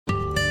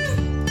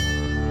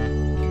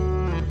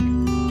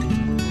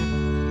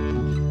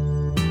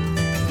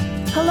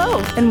Hello,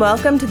 and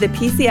welcome to the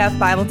PCF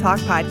Bible Talk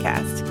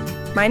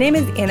podcast. My name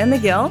is Anna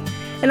McGill,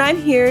 and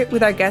I'm here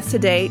with our guest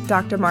today,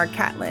 Dr. Mark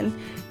Catlin,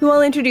 who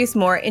I'll introduce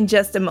more in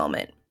just a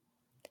moment.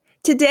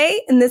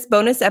 Today, in this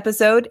bonus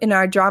episode in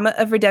our Drama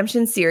of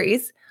Redemption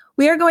series,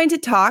 we are going to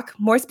talk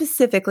more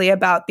specifically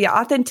about the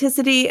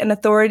authenticity and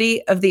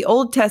authority of the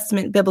Old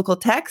Testament biblical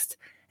text,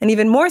 and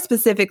even more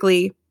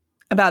specifically,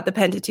 about the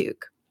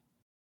Pentateuch.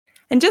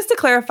 And just to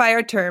clarify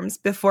our terms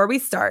before we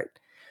start,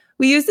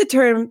 we use the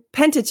term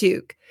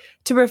Pentateuch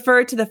to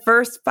refer to the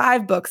first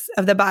 5 books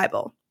of the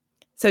Bible.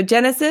 So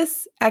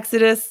Genesis,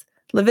 Exodus,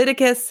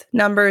 Leviticus,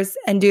 Numbers,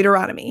 and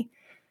Deuteronomy.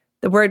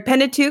 The word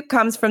Pentateuch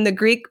comes from the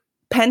Greek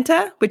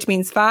penta, which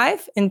means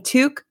 5, and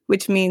tuch,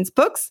 which means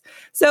books.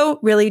 So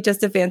really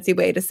just a fancy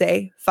way to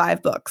say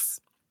 5 books.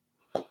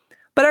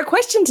 But our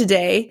question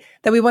today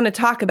that we want to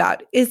talk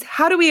about is,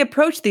 how do we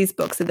approach these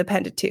books of the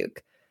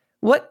Pentateuch?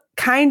 What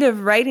kind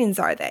of writings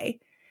are they?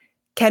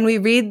 Can we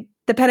read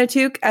the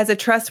Pentateuch as a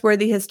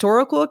trustworthy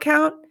historical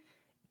account?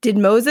 Did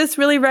Moses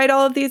really write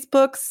all of these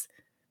books?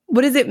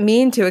 What does it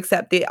mean to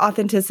accept the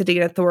authenticity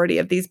and authority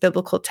of these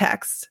biblical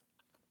texts?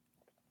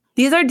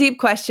 These are deep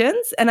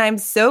questions, and I'm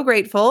so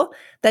grateful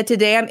that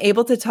today I'm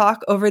able to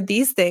talk over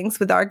these things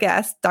with our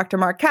guest, Dr.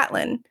 Mark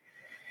Catlin.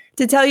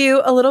 To tell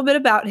you a little bit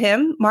about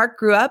him, Mark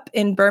grew up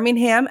in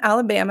Birmingham,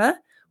 Alabama,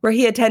 where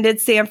he attended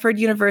Samford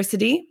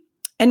University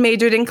and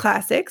majored in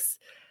classics.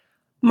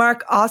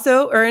 Mark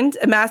also earned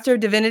a Master of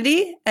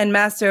Divinity and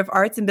Master of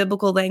Arts in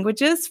Biblical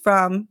Languages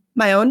from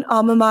my own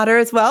alma mater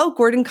as well,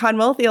 Gordon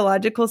Conwell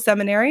Theological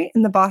Seminary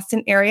in the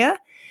Boston area.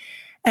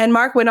 And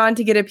Mark went on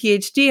to get a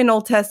PhD in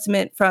Old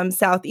Testament from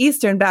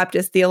Southeastern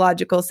Baptist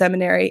Theological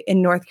Seminary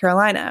in North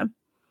Carolina.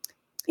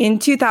 In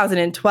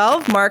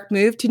 2012, Mark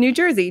moved to New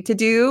Jersey to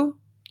do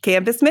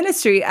campus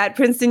ministry at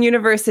Princeton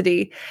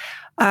University.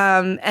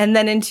 And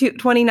then in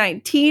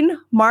 2019,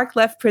 Mark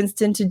left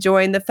Princeton to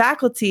join the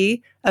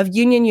faculty of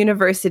Union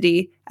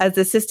University as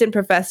Assistant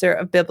Professor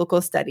of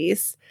Biblical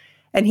Studies.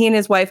 And he and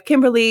his wife,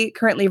 Kimberly,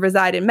 currently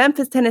reside in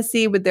Memphis,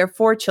 Tennessee with their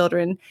 4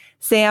 children,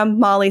 Sam,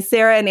 Molly,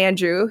 Sarah, and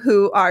Andrew,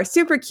 who are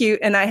super cute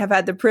and I have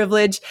had the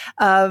privilege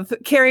of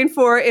caring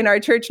for in our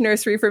church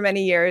nursery for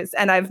many years.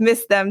 And I've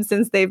missed them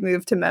since they've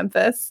moved to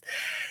Memphis.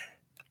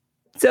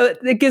 So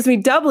it gives me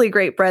doubly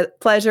great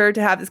pleasure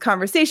to have this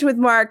conversation with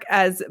Mark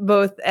as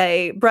both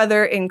a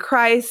brother in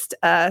Christ,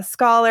 a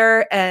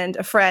scholar, and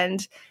a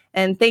friend.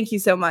 And thank you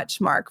so much,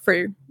 Mark,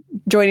 for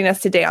joining us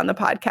today on the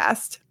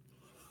podcast.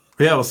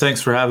 Yeah, well,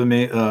 thanks for having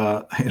me.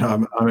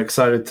 I'm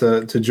excited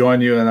to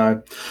join you, and I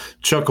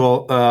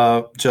chuckle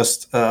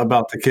just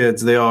about the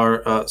kids. They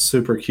are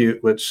super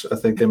cute, which I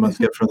think they must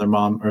get from their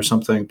mom or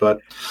something.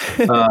 But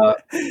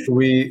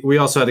we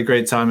also had a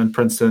great time in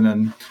Princeton,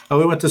 and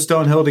we went to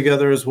Stonehill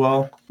together as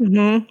well,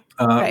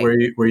 right.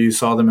 where you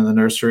saw them in the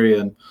nursery,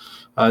 and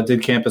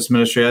did campus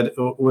ministry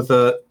with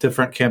a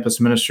different campus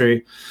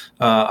ministry.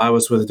 I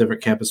was with a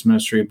different campus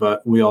ministry,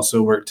 but we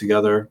also worked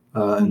together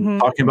and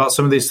talking about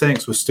some of these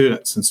things with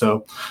students. And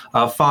so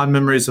fond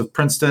memories of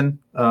Princeton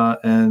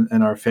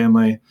and our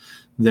family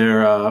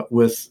there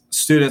with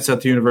students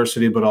at the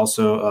university, but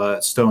also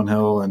at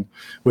Stonehill and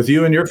with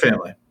you and your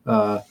family.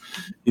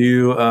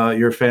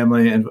 Your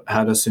family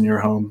had us in your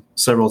home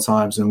several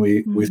times, and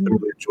we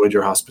thoroughly enjoyed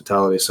your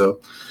hospitality.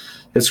 So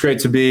it's great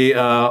to be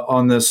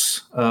on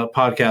this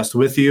podcast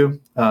with you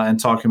and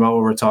talking about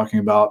what we're talking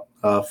about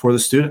for the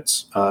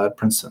students at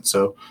Princeton.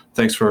 So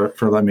thanks for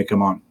letting me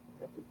come on.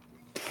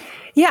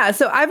 Yeah,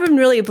 so I've been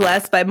really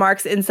blessed by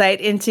Mark's insight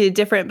into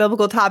different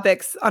biblical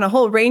topics on a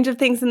whole range of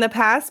things in the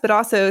past, but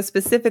also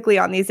specifically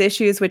on these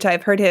issues, which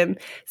I've heard him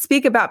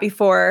speak about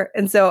before.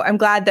 And so I'm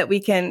glad that we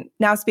can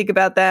now speak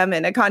about them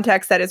in a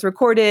context that is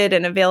recorded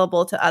and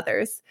available to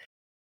others.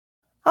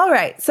 All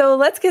right, so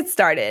let's get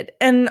started.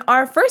 And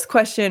our first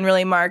question,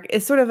 really, Mark,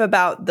 is sort of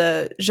about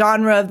the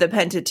genre of the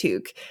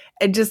Pentateuch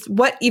and just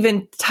what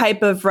even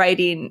type of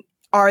writing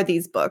are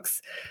these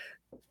books?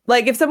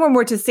 Like if someone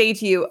were to say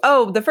to you,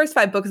 oh, the first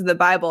 5 books of the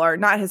Bible are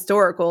not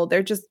historical,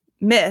 they're just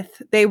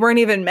myth. They weren't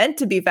even meant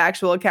to be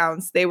factual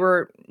accounts. They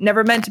were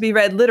never meant to be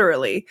read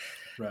literally.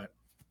 Right.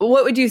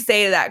 What would you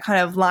say to that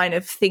kind of line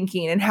of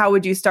thinking, and how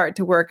would you start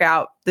to work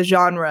out the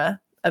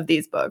genre of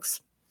these books?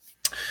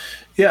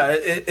 Yeah,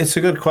 it's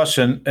a good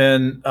question.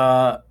 And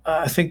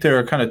I think there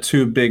are kind of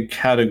 2 big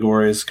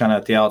categories kind of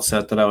at the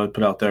outset that I would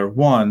put out there.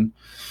 One,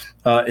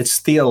 it's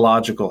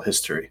theological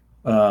history.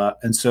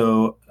 And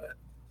so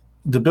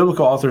the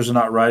biblical authors are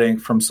not writing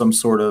from some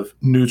sort of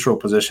neutral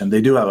position.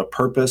 They do have a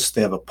purpose,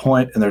 they have a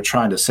point, and they're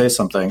trying to say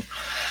something.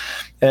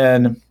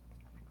 And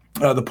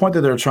the point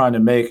that they're trying to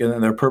make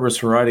and their purpose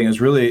for writing is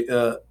really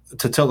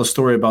to tell the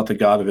story about the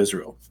God of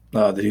Israel,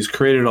 that he's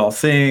created all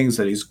things,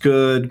 that he's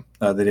good,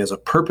 that he has a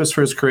purpose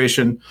for his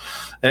creation,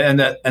 and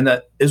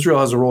that Israel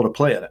has a role to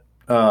play in it.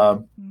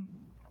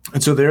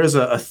 And so there is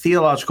a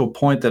theological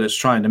point that it's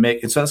trying to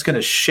make. And so that's going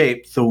to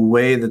shape the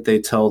way that they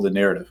tell the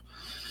narrative.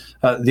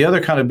 The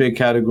other kind of big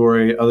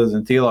category, other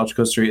than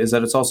theological history, is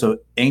that it's also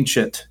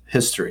ancient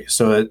history.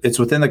 So it's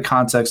within the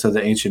context of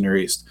the ancient Near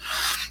East.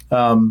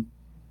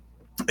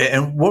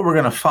 And what we're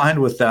going to find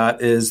with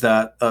that is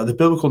that the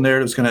biblical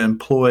narrative is going to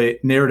employ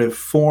narrative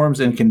forms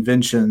and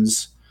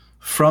conventions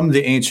from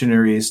the ancient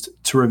Near East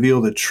to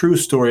reveal the true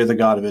story of the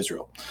God of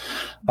Israel.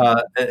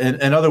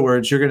 In other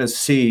words, you're going to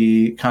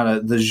see kind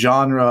of the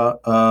genre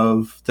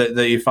of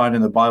that you find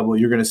in the Bible.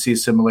 You're going to see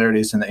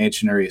similarities in the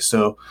ancient Near East.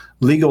 So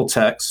legal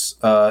texts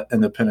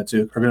in the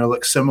Pentateuch are going to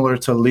look similar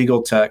to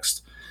legal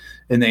texts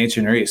in the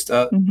ancient Near East.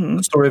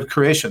 The story of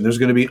creation, there's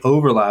going to be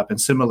overlap and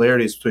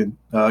similarities between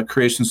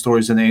creation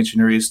stories in the ancient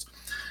Near East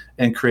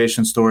and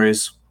creation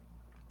stories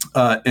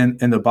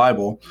in the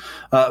Bible.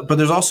 But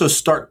there's also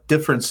stark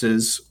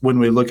differences when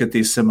we look at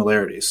these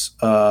similarities.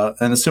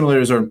 And the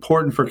similarities are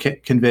important for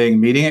conveying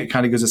meaning. It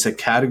kind of gives us a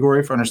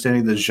category for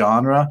understanding the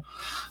genre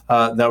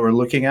that we're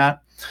looking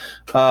at.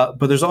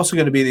 But there's also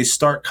going to be these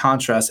stark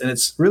contrasts, and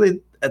it's really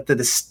at the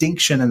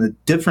distinction and the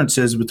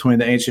differences between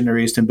the ancient Near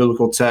East and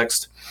biblical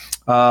text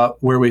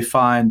where we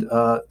find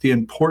the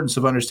importance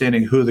of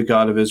understanding who the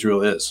God of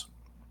Israel is.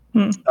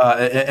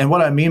 And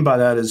what I mean by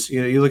that is,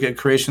 you look at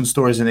creation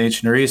stories in the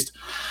ancient Near East,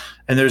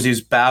 and there's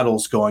these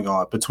battles going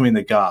on between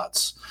the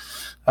gods.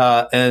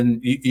 And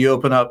you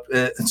open up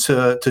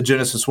to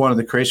Genesis 1 of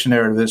the creation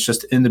narrative. It's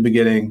just in the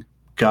beginning,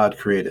 God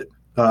created.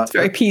 It's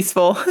very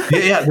peaceful.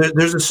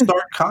 There's a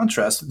stark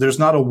contrast. There's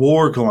not a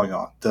war going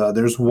on.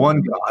 There's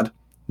one God,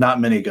 not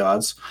many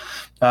gods.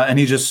 And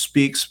he just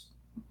speaks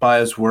by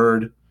his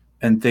word,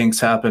 and things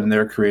happen, and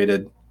they're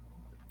created.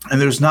 And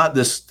there's not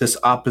this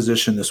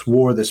opposition, this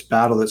war, this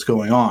battle that's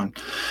going on.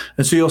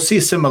 And so you'll see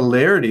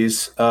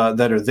similarities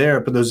that are there,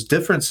 but those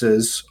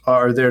differences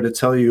are there to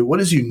tell you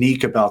what is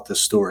unique about this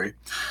story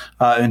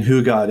and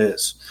who God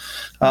is.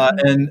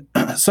 And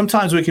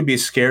sometimes we can be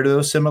scared of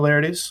those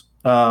similarities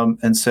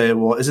and say,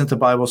 well, isn't the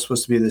Bible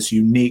supposed to be this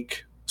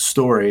unique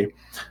story?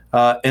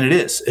 And it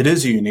is. It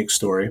is a unique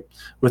story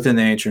within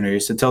the ancient Near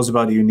East. It tells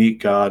about a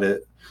unique God.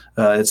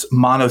 It's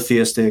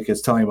monotheistic.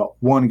 It's telling about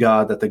one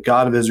God, that the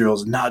God of Israel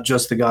is not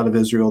just the God of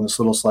Israel in this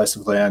little slice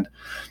of land.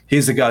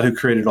 He's the God who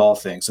created all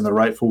things and the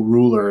rightful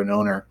ruler and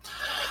owner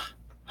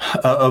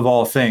of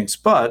all things.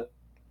 But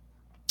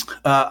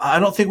I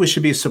don't think we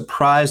should be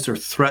surprised or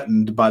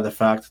threatened by the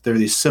fact that there are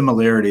these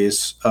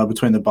similarities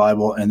between the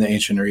Bible and the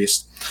ancient Near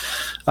East.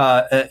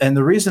 And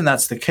the reason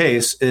that's the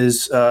case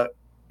is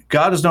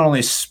God is not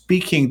only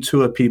speaking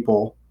to a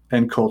people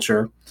and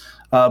culture,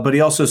 but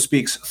he also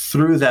speaks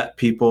through that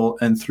people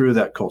and through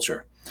that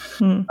culture.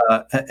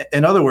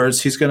 In other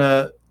words, he's going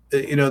to,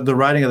 the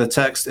writing of the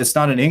text, it's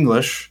not in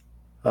English,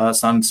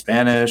 it's not in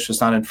Spanish,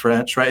 it's not in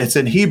French, right? It's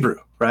in Hebrew,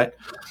 right?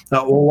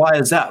 Well, why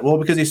is that? Well,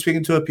 because he's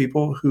speaking to a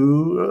people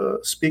who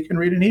speak and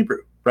read in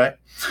Hebrew, right?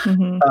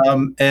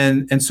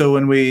 And so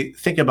when we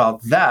think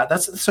about that,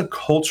 that's a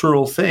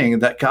cultural thing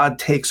that God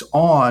takes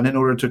on in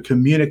order to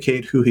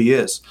communicate who he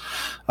is.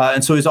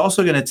 And so he's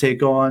also going to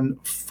take on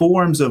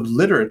forms of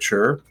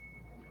literature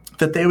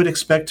that they would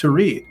expect to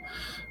read.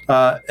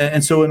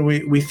 And so when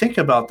we think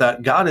about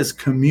that, God is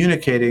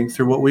communicating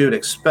through what we would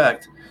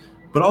expect,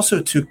 but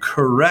also to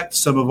correct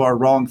some of our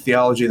wrong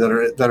theology that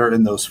are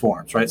in those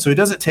forms, right? So he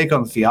doesn't take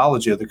on the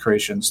theology of the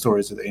creation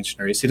stories of the ancient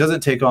Near East. He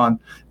doesn't take on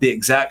the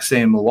exact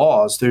same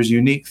laws. There's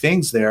unique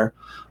things there,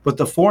 but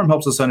the form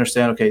helps us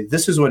understand, okay,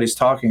 this is what he's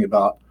talking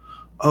about.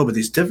 Oh, but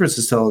these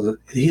differences tell us that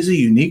he's a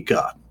unique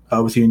God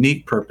with a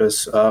unique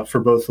purpose for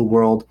both the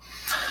world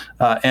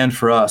and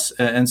for us.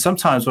 And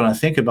sometimes when I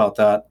think about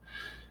that,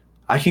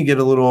 I can get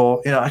a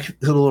little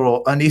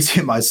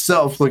uneasy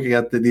myself looking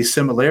at these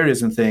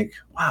similarities and think,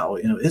 wow,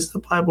 is the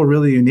Bible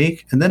really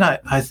unique? And then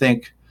I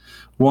think,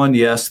 one,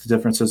 yes, the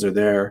differences are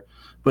there,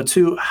 but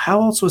two,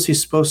 how else was he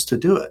supposed to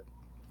do it?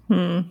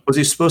 Was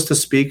he supposed to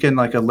speak in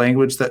like a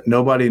language that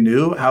nobody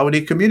knew? How would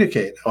he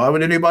communicate? Why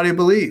would anybody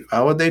believe?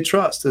 How would they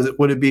trust?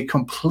 Would it be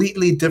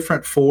completely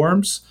different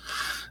forms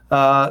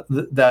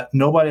that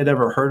nobody had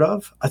ever heard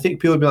of? I think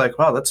people would be like,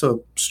 wow, that's a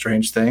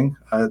strange thing.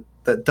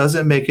 That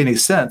doesn't make any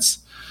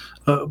sense.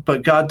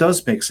 But God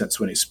does make sense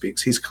when he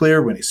speaks. He's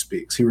clear when he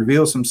speaks. He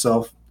reveals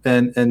himself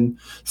and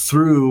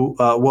through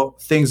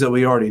what things that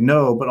we already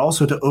know, but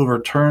also to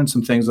overturn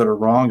some things that are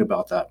wrong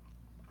about that.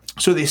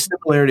 So these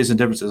similarities and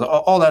differences,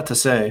 all that to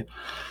say,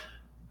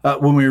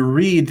 when we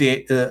read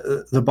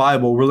the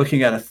Bible, we're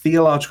looking at a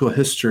theological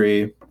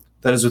history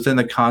that is within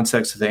the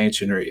context of the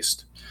ancient Near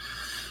East.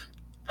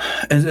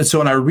 And so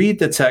when I read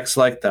the text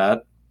like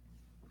that,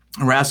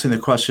 we're asking the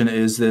question,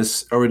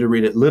 are we to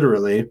read it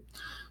literally?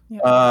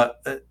 Yeah.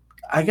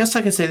 I guess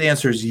I could say the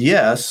answer is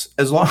yes,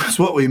 as long as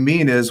what we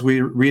mean is we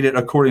read it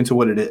according to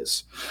what it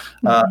is.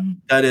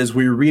 That is,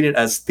 we read it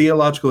as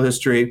theological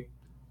history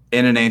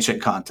in an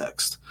ancient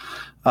context.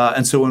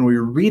 And so when we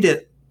read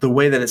it the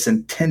way that it's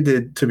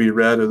intended to be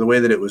read or the way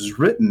that it was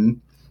written,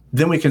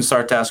 then we can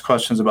start to ask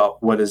questions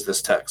about what is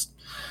this text.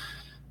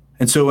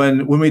 And so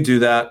when we do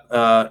that,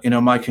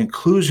 my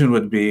conclusion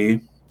would be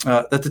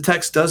that the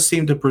text does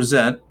seem to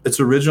present its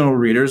original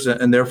readers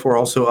and therefore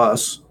also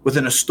us with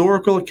an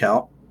historical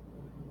account.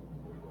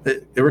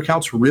 It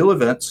recounts real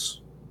events,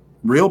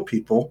 real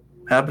people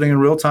happening in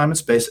real time and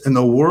space in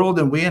the world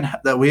that we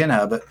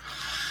inhabit.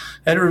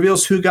 And it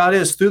reveals who God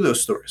is through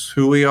those stories,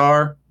 who we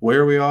are,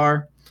 where we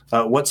are,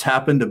 what's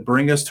happened to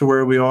bring us to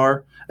where we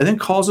are, and then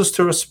calls us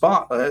to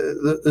respond.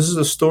 This is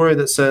a story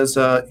that says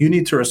you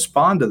need to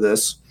respond to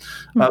this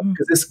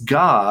because this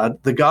God,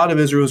 the God of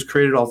Israel who's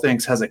created all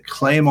things, has a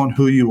claim on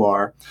who you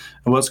are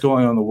and what's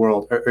going on in the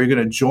world. Are you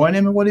going to join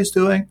him in what he's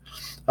doing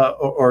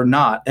or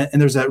not?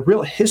 And there's that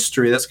real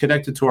history that's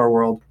connected to our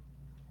world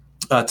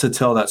to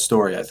tell that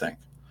story, I think.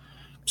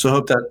 So I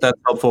hope that's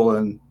helpful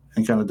in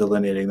kind of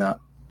delineating that.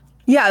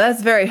 Yeah,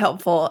 that's very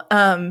helpful.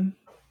 And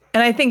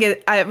I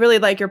think I really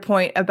like your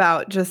point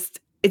about just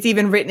it's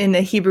even written in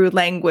the Hebrew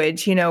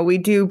language. You know, we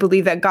do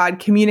believe that God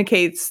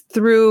communicates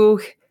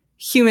through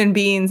human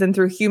beings and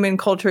through human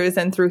cultures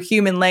and through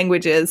human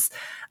languages.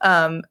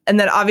 And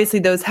that obviously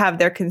those have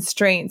their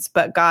constraints,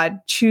 but God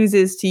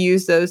chooses to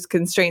use those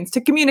constraints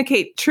to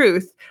communicate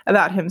truth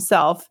about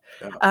himself.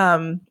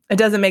 Yeah. It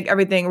doesn't make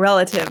everything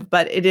relative,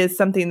 but it is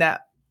something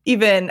that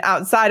even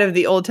outside of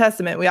the Old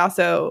Testament, we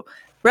also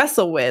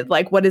wrestle with,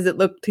 like, what does it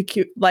look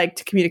like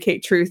to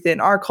communicate truth in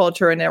our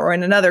culture or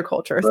in another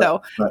culture? Right,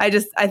 so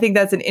right. I think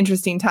that's an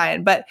interesting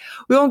tie-in, but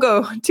we won't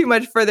go too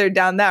much further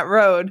down that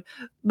road.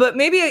 But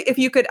maybe if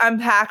you could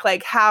unpack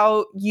like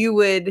how you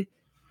would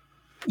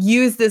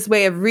use this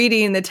way of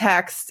reading the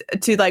text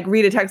to like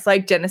read a text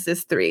like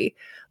Genesis 3,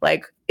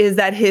 like, is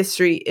that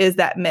history? Is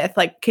that myth?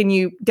 Like, can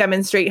you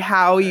demonstrate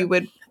how you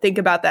would think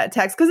about that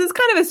text? Because it's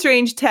kind of a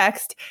strange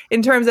text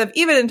in terms of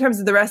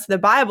the rest of the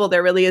Bible.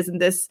 There really isn't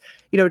this,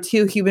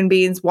 two human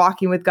beings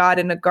walking with God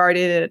in a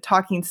garden and a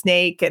talking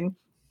snake. And,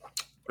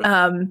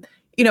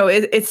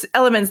 it's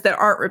elements that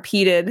aren't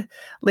repeated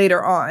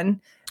later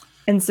on.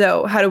 And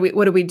so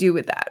what do we do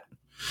with that?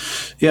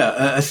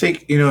 Yeah, I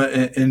think,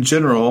 in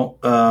general,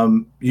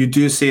 you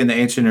do see in the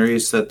ancient Near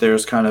East that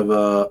there's kind of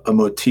a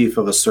motif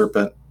of a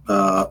serpent.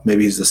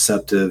 Maybe he's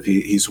deceptive,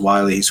 he's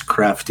wily, he's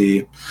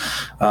crafty.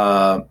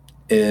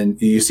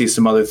 And you see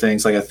some other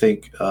things, like I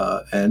think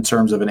in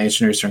terms of an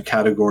ancient Near Eastern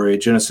category,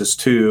 Genesis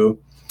 2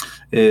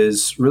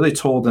 is really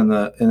told in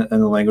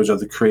the language of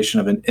the creation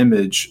of an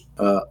image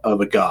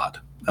of a God.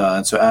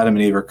 And so Adam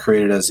and Eve are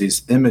created as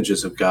these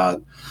images of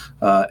God,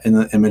 in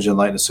the image and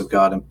likeness of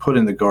God, and put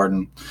in the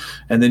garden.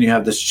 And then you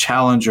have this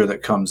challenger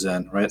that comes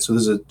in, right? So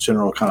this is a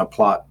general kind of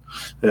plot.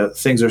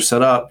 Things are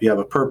set up, you have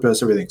a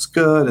purpose, everything's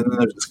good, and then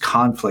there's this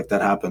conflict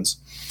that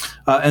happens.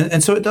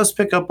 And so it does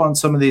pick up on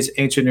some of these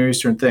ancient Near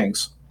Eastern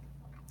things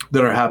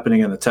that are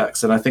happening in the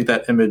text. And I think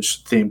that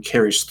image theme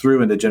carries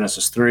through into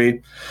Genesis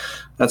 3.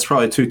 That's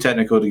probably too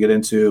technical to get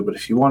into, but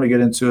if you want to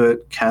get into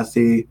it,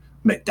 Kathy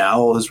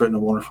McDowell has written a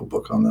wonderful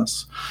book on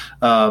this.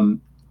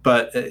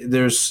 But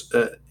there's,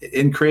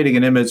 in creating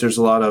an image, there's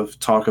a lot of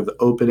talk of the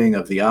opening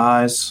of the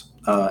eyes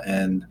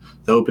and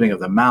the opening of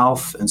the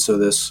mouth. And so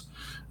this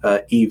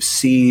Eve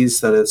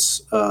sees that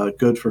it's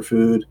good for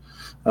food,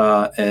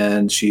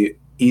 and she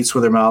eats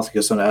with her mouth. I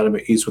guess when Adam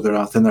eats with her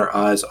mouth, then their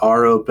eyes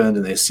are opened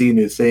and they see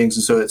new things.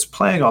 And so it's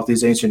playing off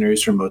these ancient Near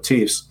Eastern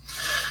motifs.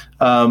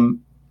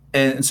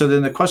 And so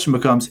then the question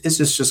becomes, is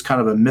this just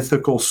kind of a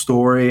mythical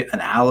story, an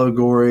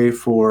allegory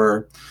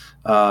for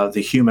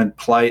the human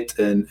plight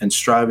and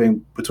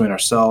striving between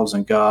ourselves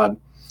and God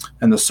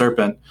and the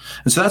serpent?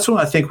 And so that's when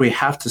I think we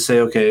have to say,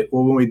 okay,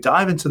 well, when we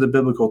dive into the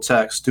biblical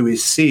text, do we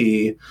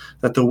see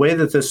that the way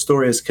that this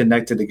story is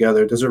connected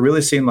together, does it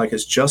really seem like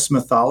it's just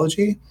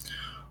mythology?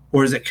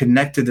 Or is it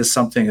connected to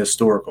something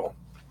historical?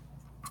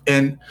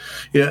 And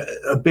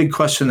a big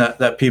question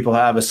that people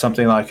have is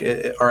something like,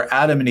 are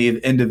Adam and Eve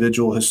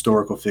individual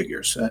historical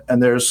figures?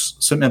 And there's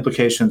some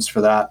implications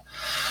for that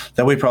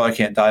we probably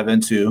can't dive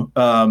into.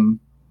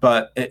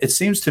 But it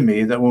seems to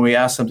me that when we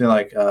ask something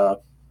like,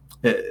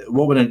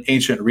 what would an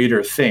ancient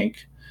reader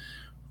think?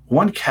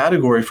 One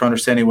category for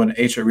understanding what an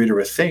ancient reader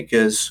would think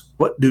is,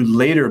 what do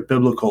later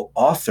biblical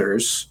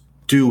authors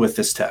do with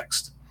this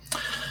text?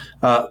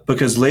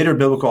 Because later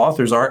biblical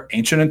authors are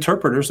ancient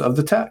interpreters of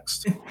the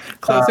text.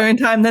 Closer in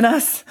time than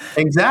us.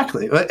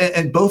 Exactly.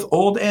 And both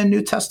Old and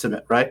New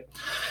Testament, right?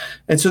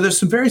 And so there's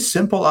some very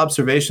simple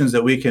observations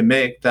that we can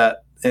make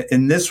that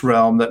in this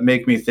realm that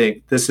make me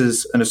think this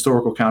is an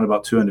historical account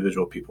about two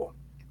individual people.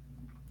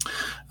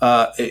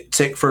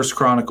 Take 1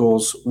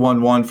 Chronicles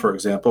 1:1, for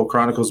example.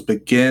 Chronicles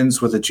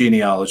begins with a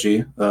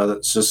genealogy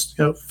that's just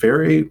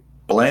very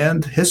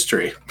bland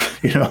history.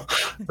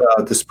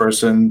 This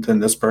person, then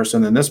this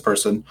person, then this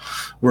person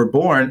were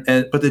born.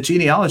 But the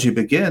genealogy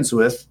begins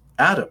with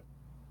Adam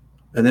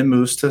and then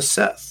moves to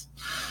Seth.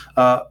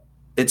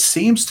 It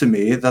seems to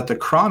me that the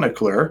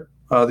chronicler,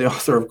 the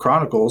author of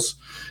Chronicles,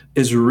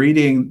 is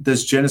reading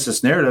this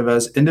Genesis narrative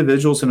as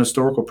individuals, an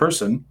historical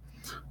person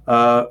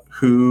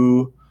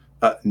who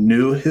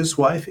knew his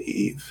wife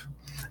Eve,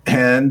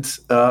 and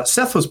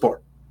Seth was born.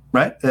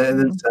 Right. And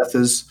then Seth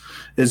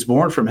is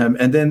born from him.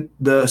 And then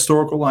the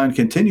historical line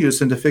continues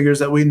into figures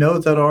that we know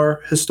that are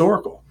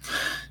historical.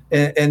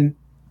 And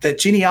that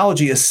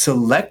genealogy is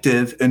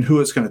selective in who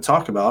it's going to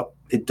talk about.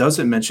 It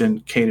doesn't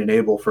mention Cain and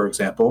Abel, for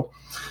example.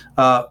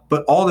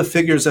 But all the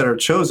figures that are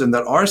chosen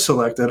that are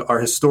selected are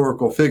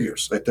historical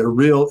figures. Like they're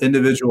real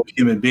individual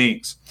human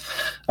beings.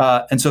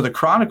 And so the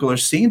chronicler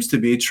seems to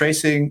be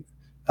tracing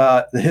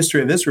the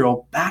history of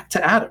Israel back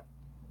to Adam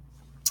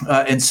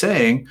and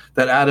saying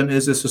that Adam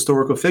is this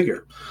historical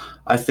figure.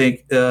 I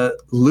think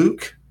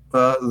Luke,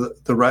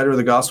 the writer of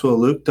the Gospel of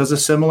Luke, does a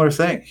similar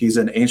thing. He's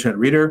an ancient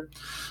reader.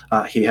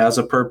 He has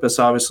a purpose,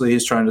 obviously.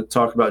 He's trying to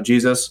talk about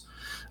Jesus.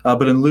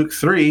 But in Luke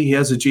 3, he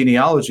has a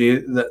genealogy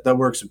that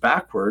works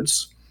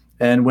backwards.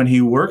 And when he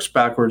works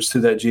backwards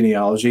through that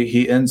genealogy,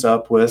 he ends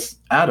up with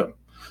Adam.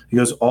 He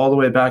goes all the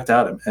way back to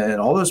Adam.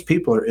 And all those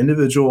people are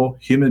individual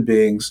human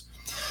beings.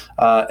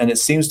 And it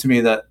seems to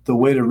me that the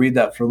way to read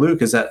that for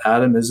Luke is that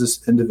Adam is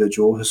this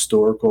individual,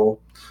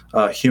 historical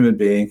human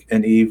being,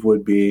 and Eve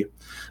would be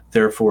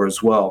therefore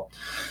as well.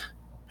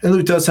 And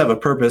Luke does have a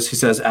purpose. He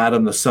says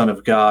Adam, the son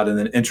of God, and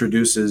then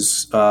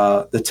introduces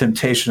the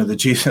temptation of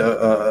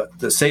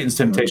the Satan's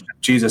temptation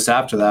of Jesus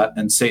after that.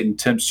 And Satan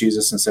tempts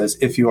Jesus and says,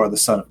 if you are the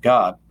son of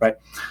God, right?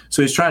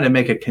 So he's trying to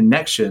make a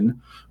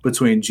connection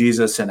between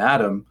Jesus and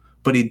Adam,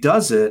 but he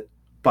does it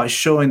by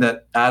showing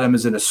that Adam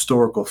is an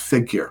historical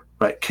figure,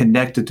 right?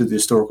 Connected to the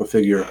historical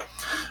figure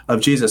of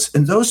Jesus.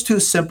 And those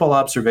two simple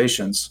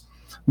observations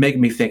make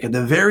me think, at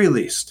the very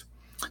least,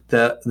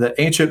 that the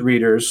ancient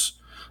readers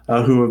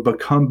who have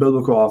become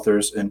biblical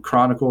authors in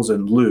Chronicles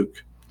and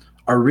Luke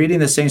are reading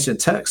this ancient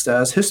text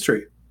as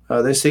history.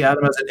 They see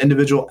Adam as an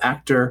individual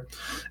actor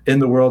in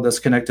the world that's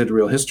connected to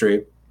real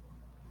history.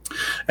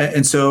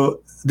 And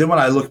so then when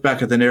I look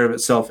back at the narrative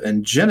itself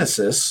in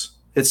Genesis,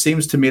 it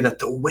seems to me that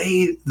the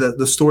way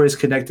the story is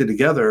connected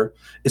together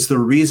is the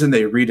reason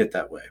they read it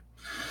that way.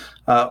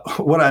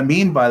 What I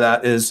mean by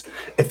that is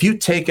if you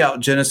take out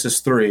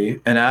Genesis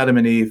 3 and Adam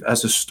and Eve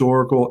as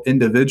historical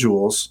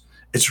individuals,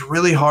 it's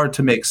really hard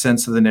to make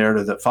sense of the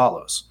narrative that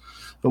follows.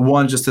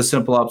 One, just a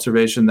simple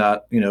observation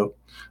that,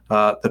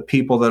 the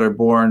people that are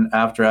born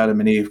after Adam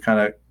and Eve kind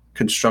of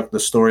construct the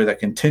story that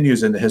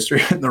continues into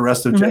history and the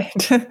rest of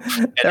Genesis.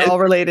 Right. They're all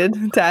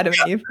related to Adam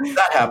and Eve.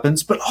 That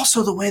happens, but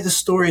also the way the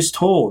story is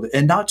told,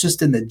 and not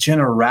just in the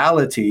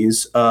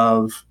generalities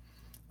of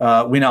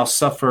we now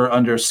suffer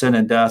under sin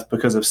and death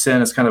because of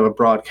sin is kind of a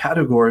broad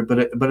category,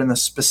 but in the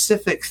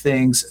specific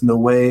things in the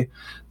way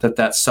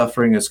that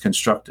suffering is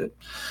constructed.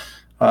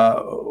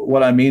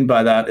 What I mean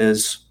by that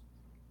is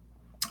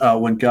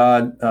when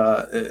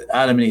Adam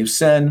and Eve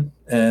sin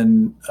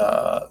and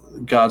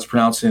God's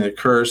pronouncing the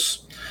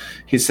curse,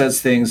 he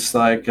says things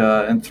like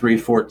in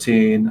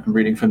 3:14, I'm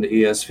reading from the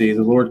ESV,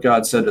 the Lord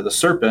God said to the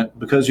serpent,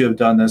 because you have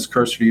done this,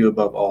 cursed are you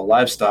above all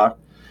livestock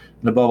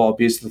and above all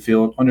beasts of the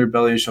field. On your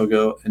belly you shall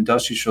go, and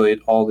dust you shall eat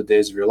all the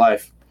days of your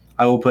life.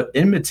 I will put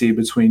enmity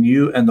between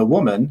you and the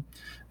woman,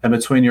 and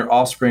between your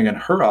offspring and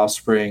her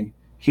offspring.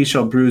 He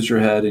shall bruise your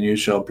head, and you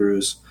shall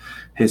bruise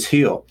his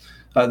heel.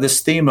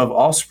 This theme of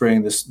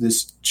offspring,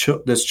 this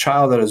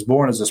child that is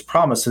born, is this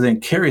promise that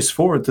then carries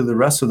forward through the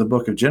rest of the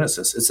book of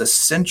Genesis. It's a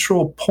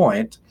central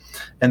point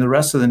in the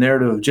rest of the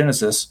narrative of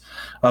Genesis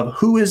of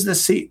who is the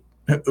seed,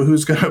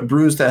 who's going to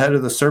bruise the head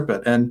of the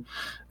serpent.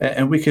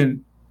 And we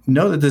can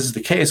know that this is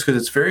the case because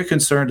it's very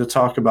concerned to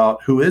talk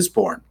about who is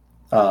born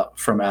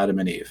from Adam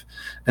and Eve.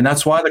 And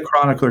that's why the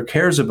chronicler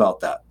cares about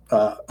that,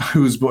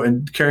 who's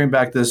born, carrying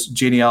back this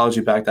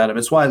genealogy back to Adam.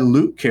 It's why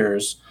Luke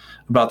cares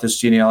about this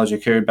genealogy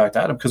carried back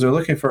to Adam, because they're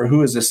looking for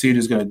who is the seed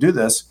who's going to do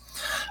this,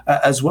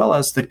 as well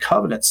as the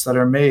covenants that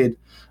are made,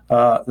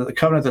 the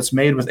covenant that's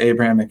made with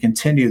Abraham and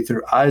continued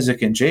through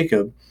Isaac and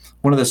Jacob.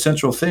 One of the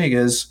central thing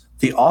is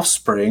the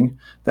offspring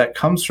that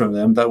comes from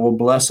them that will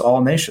bless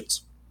all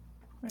nations.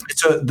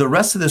 So the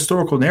rest of the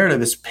historical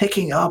narrative is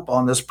picking up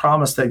on this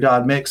promise that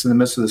God makes in the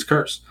midst of this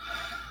curse.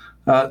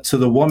 To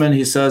the woman,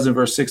 he says in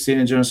verse 16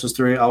 in Genesis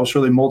 3, I will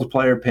surely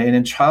multiply your pain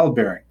in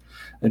childbearing.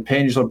 In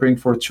pain you shall bring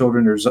forth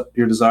children,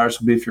 your desires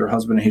will be for your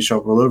husband, and he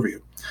shall rule over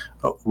you.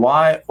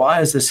 Why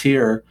is this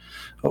here?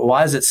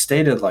 Why is it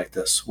stated like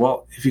this?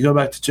 Well, if you go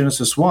back to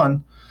Genesis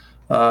 1,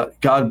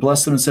 God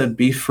blessed them and said,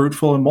 be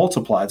fruitful and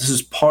multiply. This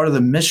is part of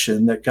the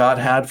mission that God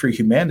had for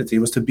humanity,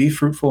 was to be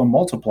fruitful and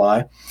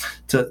multiply,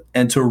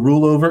 and to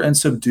rule over and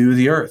subdue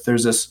the earth.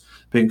 There's this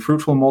being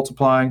fruitful and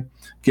multiplying,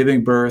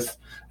 giving birth,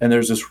 and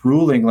there's this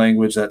ruling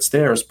language that's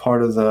there as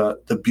part of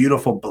the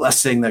beautiful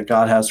blessing that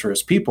God has for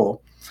his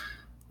people.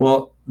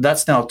 Well,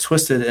 that's now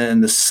twisted,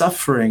 and the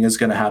suffering is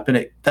going to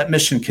happen. That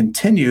mission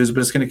continues,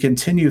 but it's going to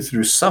continue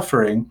through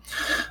suffering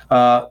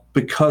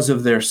because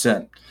of their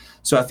sin.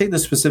 So I think the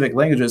specific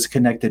language is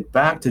connected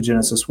back to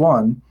Genesis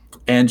 1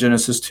 and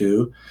Genesis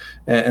 2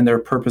 and their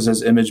purpose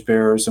as image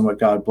bearers and what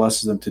God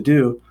blesses them to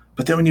do.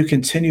 But then when you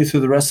continue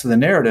through the rest of the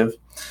narrative,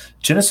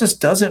 Genesis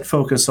doesn't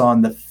focus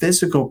on the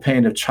physical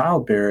pain of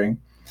childbearing,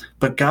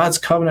 but God's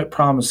covenant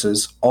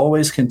promises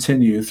always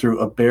continue through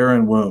a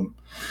barren womb.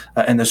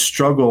 And the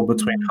struggle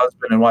between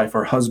husband and wife,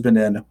 or husband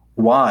and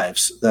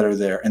wives that are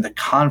there, and the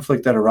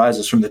conflict that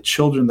arises from the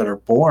children that are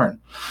born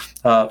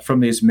from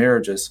these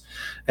marriages.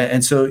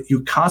 And so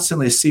you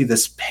constantly see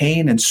this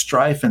pain and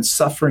strife and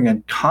suffering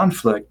and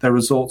conflict that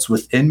results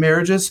within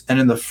marriages and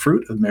in the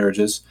fruit of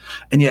marriages.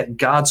 And yet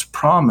God's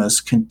promise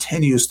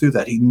continues through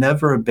that. He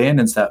never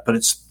abandons that, but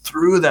it's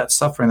through that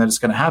suffering that it's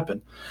going to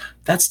happen.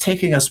 that's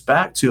taking us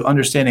back to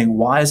understanding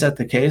why is that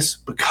the case?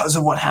 Because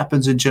of what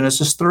happens in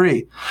Genesis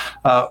 3.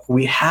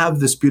 We have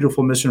this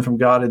beautiful mission from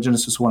God in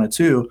Genesis 1 and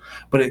 2,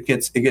 but it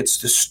gets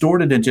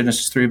distorted in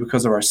Genesis 3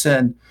 because of our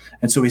sin.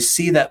 And so we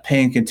see that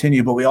pain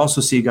continue, but we also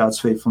see God's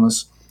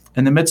faithfulness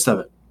in the midst of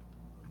it.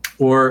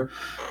 Or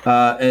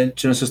in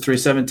Genesis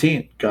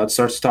 3:17, God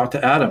starts to talk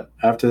to Adam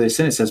after they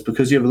sin. It says,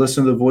 because you have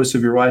listened to the voice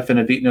of your wife and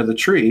have eaten of the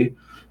tree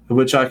of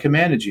which I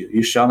commanded you,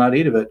 you shall not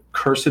eat of it.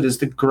 Cursed is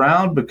the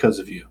ground because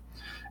of you.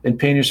 In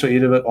pain you shall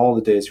eat of it all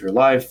the days of your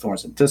life.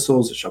 Thorns and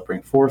thistles it shall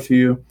bring forth for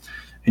you,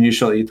 and you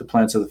shall eat the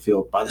plants of the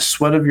field. By the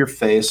sweat of your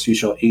face you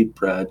shall eat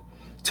bread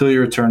till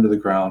you return to the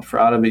ground. For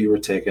out of it you were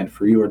taken,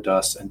 for you are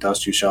dust, and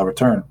dust you shall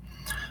return.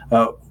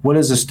 What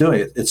is this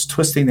doing? It's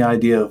twisting the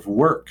idea of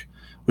work,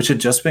 which had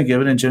just been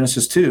given in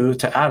Genesis 2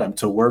 to Adam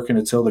to work and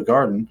to till the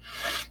garden.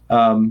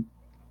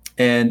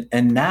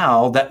 And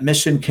now that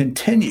mission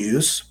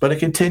continues, but it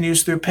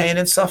continues through pain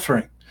and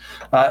suffering.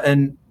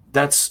 And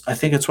I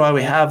think it's why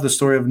we have the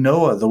story of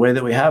Noah the way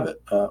that we have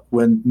it.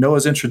 When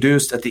Noah's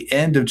introduced at the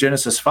end of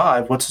Genesis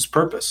 5, what's his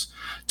purpose?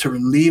 To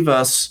relieve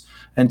us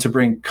and to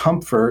bring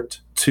comfort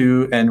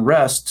to and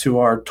rest to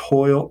our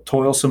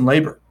toilsome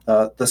labor,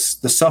 the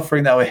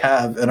suffering that we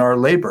have in our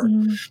labor.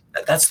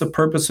 That's the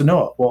purpose of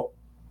Noah. Well,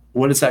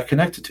 what is that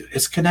connected to?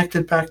 It's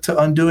connected back to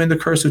undoing the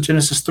curse of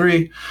Genesis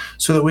 3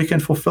 so that we can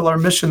fulfill our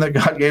mission that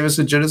God gave us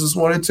in Genesis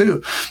 1 and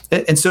 2.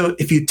 And so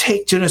if you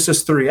take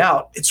Genesis 3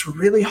 out, it's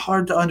really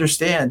hard to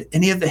understand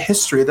any of the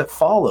history that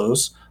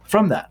follows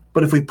from that.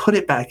 But if we put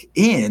it back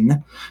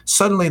in,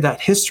 suddenly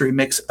that history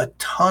makes a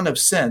ton of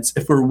sense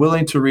if we're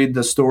willing to read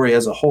the story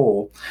as a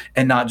whole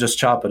and not just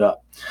chop it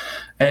up.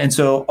 And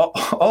so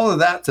all of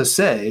that to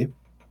say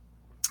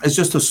is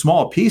just a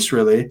small piece,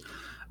 really,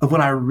 of when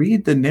I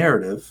read the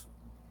narrative,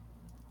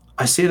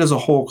 I see it as a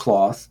whole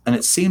cloth, and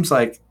it seems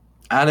like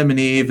Adam and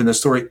Eve in the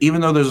story,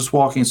 even though there's this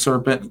walking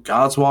serpent,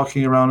 God's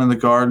walking around in the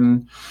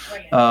garden,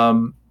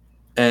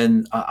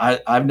 and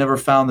I've never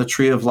found the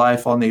tree of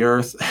life on the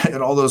earth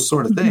and all those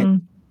sort of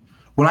things.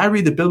 When I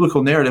read the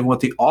biblical narrative,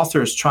 what the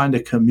author is trying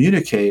to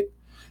communicate,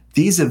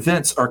 these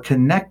events are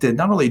connected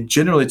not only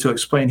generally to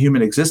explain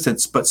human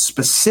existence, but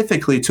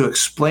specifically to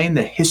explain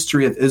the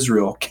history of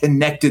Israel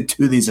connected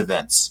to these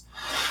events.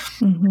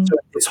 So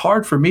it's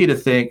hard for me to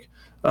think,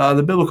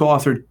 the biblical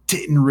author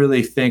didn't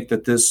really think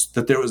that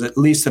there was at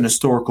least an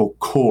historical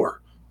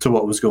core to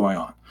what was going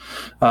on.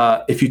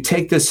 If you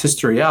take this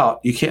history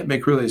out, you can't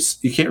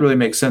really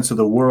make sense of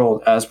the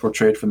world as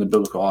portrayed from the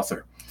biblical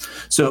author.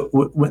 So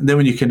then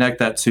when you connect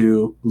that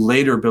to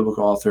later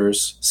biblical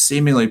authors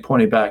seemingly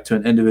pointing back to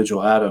an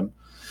individual Adam,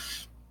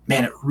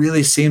 man, it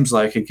really seems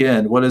like,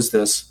 again, what is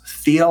this?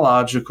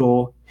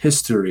 Theological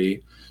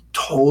history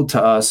told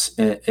to us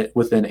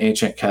within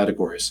ancient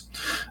categories.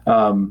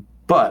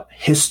 But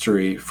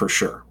history for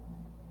sure.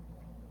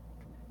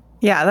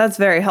 Yeah, that's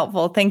very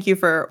helpful. Thank you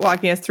for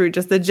walking us through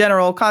just the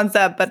general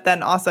concept, but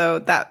then also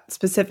that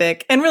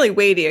specific and really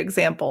weighty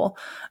example.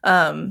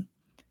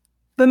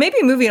 But maybe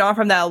moving on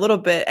from that a little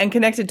bit and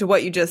connected to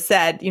what you just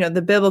said,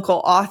 the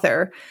biblical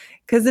author,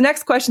 because the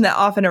next question that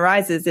often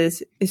arises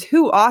is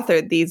who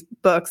authored these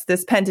books,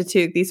 this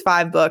Pentateuch, these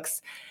 5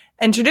 books?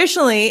 And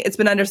traditionally, it's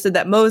been understood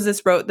that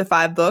Moses wrote the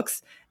 5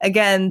 books.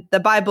 Again, the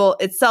Bible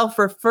itself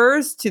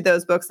refers to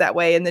those books that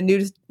way. In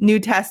the New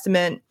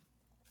Testament,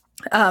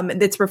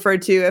 it's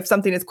referred to, if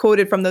something is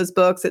quoted from those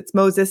books, it's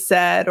Moses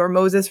said, or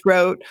Moses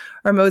wrote,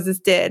 or Moses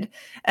did.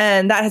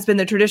 And that has been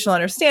the traditional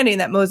understanding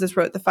that Moses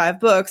wrote the 5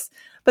 books.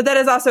 But that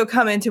has also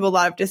come into a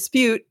lot of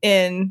dispute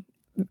in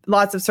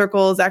lots of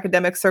circles,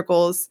 academic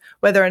circles,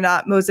 whether or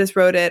not Moses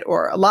wrote it,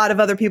 or a lot of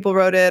other people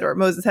wrote it, or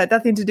Moses had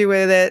nothing to do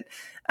with it.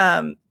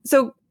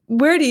 So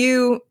where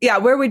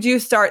would you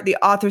start the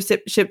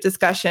authorship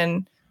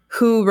discussion?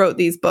 Who wrote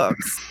these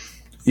books?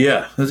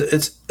 Yeah,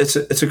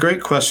 it's a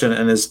great question,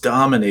 and has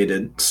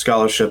dominated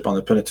scholarship on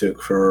the Pentateuch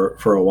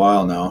for a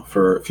while now,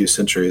 for a few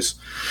centuries.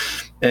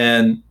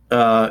 And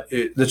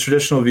the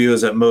traditional view is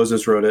that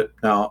Moses wrote it.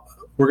 Now,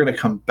 we're going to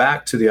come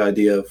back to the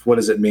idea of what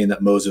does it mean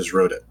that Moses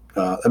wrote it.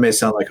 That may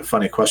sound like a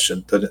funny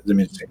question. That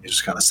means you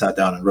just kind of sat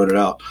down and wrote it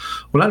out.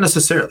 Well, not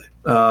necessarily.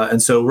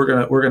 And so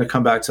we're gonna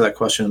come back to that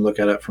question and look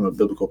at it from a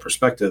biblical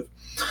perspective.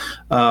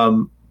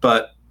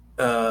 But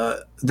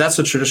that's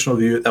a traditional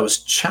view that was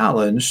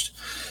challenged,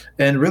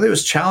 and really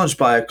was challenged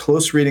by a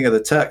close reading of the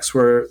text,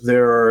 where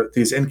there are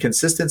these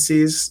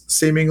inconsistencies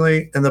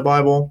seemingly in the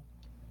Bible.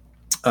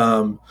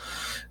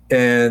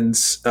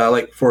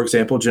 Like, for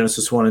example,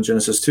 Genesis 1 and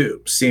Genesis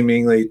 2,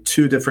 seemingly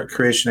 2 different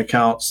creation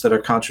accounts that are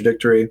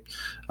contradictory.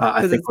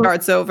 I think it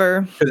starts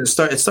over. It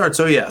starts.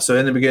 So yeah. So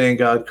in the beginning,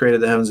 God created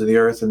the heavens and the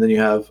earth, and then you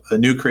have a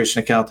new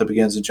creation account that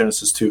begins in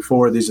Genesis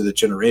 2:4. These are the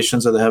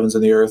generations of the heavens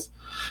and the earth,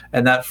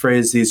 and that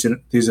phrase, these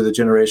are the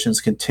generations,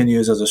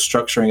 continues as a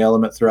structuring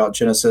element throughout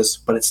Genesis,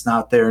 but it's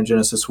not there in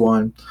Genesis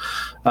 1.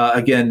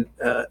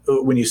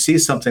 When you see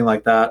something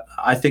like that,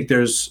 I think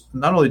there's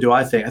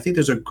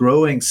a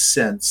growing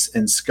sense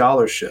in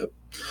scholarship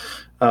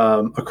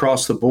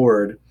across the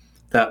board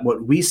that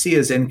what we see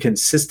as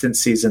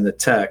inconsistencies in the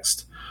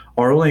text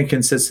are only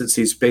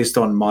inconsistencies based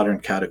on modern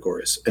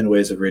categories and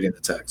ways of reading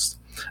the text.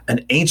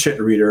 An ancient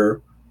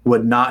reader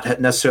would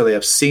not necessarily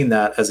have seen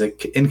that as an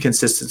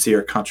inconsistency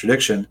or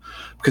contradiction,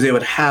 because they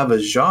would have a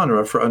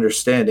genre for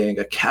understanding,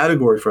 a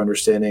category for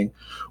understanding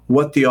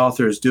what the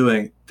author is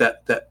doing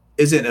that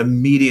isn't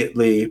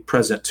immediately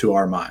present to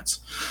our minds.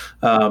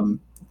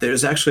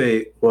 There's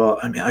actually,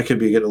 I could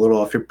be getting a little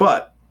off here,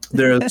 but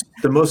there's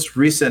the most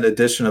recent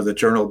edition of the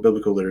Journal of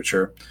Biblical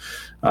Literature,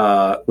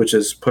 which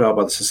is put out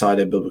by the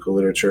Society of Biblical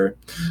Literature.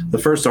 The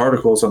first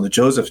article is on the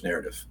Joseph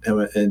narrative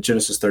in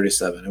Genesis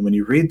 37. And when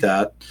you read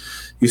that,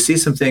 you see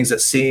some things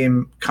that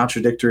seem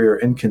contradictory or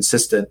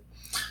inconsistent.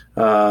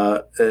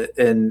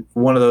 And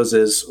one of those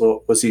is,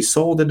 well, was he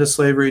sold into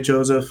slavery,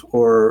 Joseph,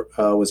 or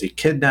was he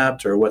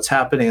kidnapped, or what's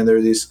happening? And there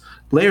are these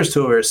layers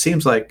to it where it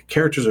seems like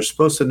characters are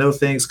supposed to know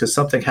things because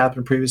something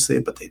happened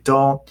previously, but they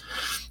don't.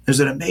 There's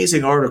an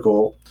amazing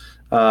article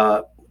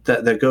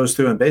that goes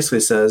through and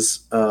basically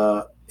says,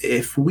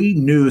 if we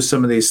knew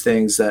some of these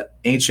things that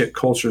ancient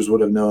cultures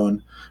would have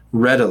known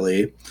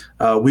readily,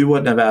 we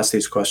wouldn't have asked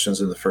these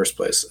questions in the first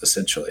place,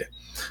 essentially.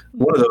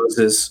 One of those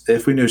is,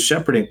 if we knew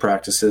shepherding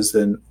practices,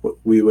 then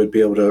we would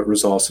be able to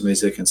resolve some of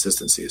these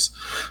inconsistencies.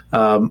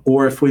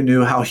 Or if we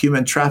knew how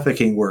human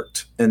trafficking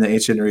worked in the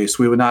ancient Near East,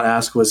 we would not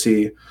ask, was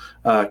he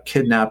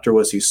kidnapped or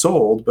was he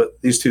sold? But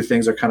these two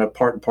things are kind of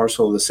part and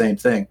parcel of the same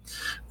thing.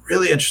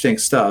 Really interesting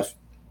stuff.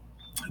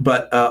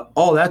 But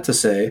all that to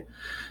say,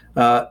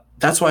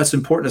 that's why it's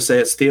important to say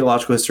it's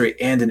theological history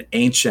and an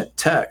ancient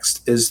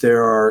text, is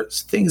there are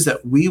things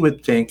that we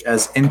would think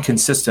as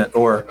inconsistent,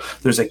 or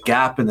there's a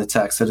gap in the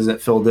text that isn't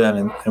filled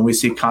in, and we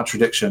see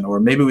contradiction, or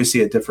maybe we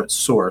see a different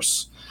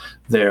source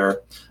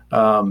there.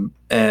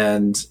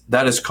 And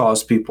that has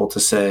caused people to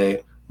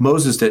say,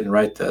 Moses didn't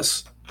write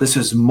this. This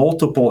is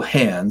multiple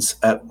hands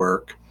at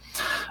work.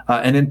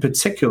 And in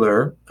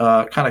particular,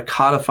 kind of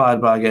codified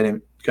by a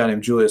guy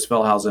named Julius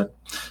Wellhausen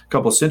a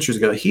couple of centuries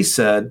ago, he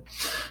said,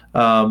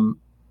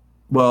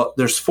 well,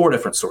 there's 4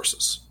 different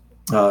sources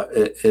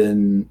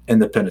in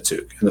the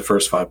Pentateuch, in the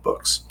first 5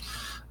 books.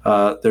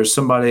 There's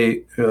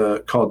somebody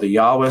called the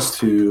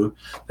Yahwist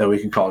that we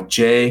can call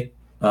J.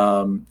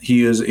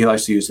 He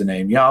likes to use the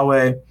name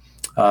Yahweh.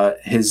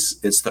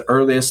 It's the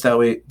earliest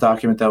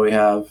document that we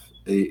have.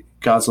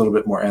 God's a little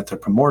bit more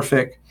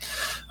anthropomorphic.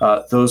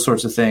 Those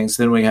sorts of things.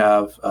 Then we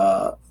have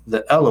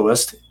the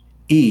Elohist,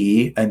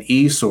 E, an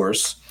E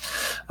source.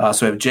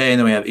 So we have J, and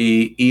then we have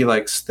E. E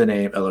likes the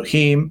name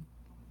Elohim.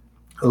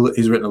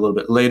 He's written a little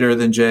bit later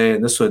than J,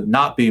 and this would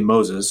not be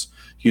Moses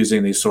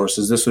using these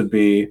sources. This would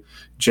be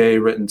J,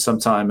 written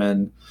sometime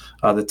in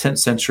the 10th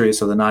century,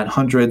 so the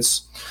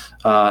 900s.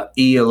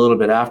 E a little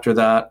bit after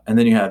that, and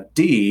then you have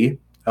D,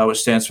 which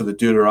stands for the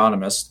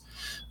Deuteronomist,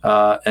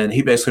 and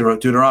he basically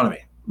wrote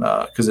Deuteronomy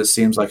because it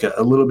seems like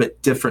a little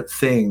bit different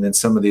thing than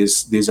some of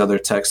these other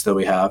texts that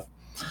we have,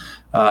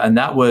 and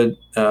that would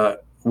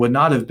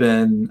not have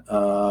been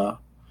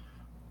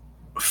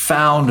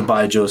found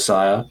by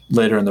Josiah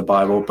later in the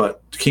Bible,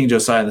 but King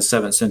Josiah in the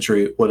 7th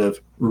century would have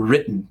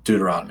written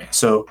Deuteronomy.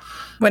 So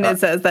when it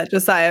says that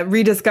Josiah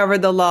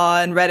rediscovered the law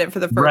and read it for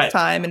the first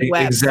time and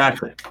wept,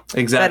 exactly,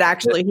 that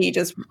actually he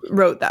just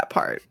wrote that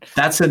part.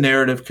 That's a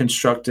narrative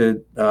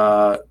constructed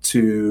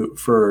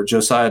for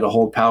Josiah to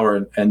hold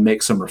power and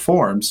make some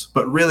reforms.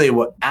 But really,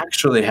 what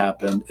actually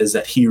happened is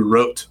that he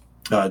wrote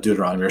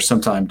Deuteronomy, or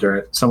someone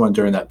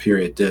during that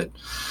period did.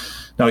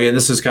 Now, again,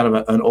 this is kind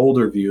of an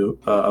older view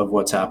of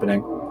what's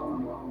happening.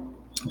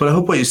 But I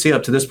hope what you see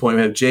up to this point,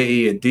 we have J,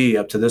 E, and D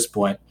up to this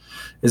point,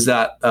 is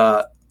that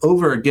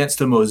over against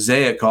the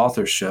Mosaic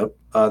authorship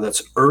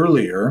that's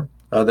earlier,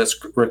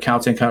 that's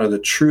recounting kind of the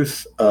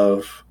truth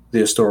of the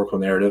historical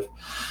narrative,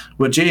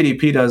 what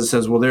JDP does is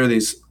says, well, there are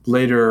these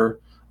later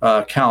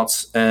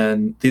accounts,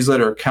 and these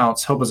later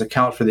accounts help us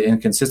account for the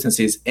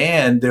inconsistencies,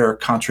 and there are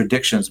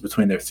contradictions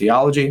between their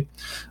theology,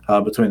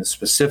 between the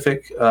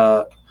specific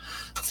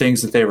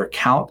things that they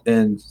recount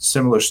in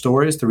similar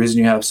stories. The reason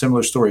you have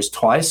similar stories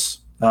twice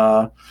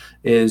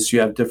is you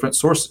have different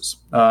sources.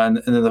 And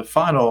then the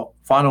final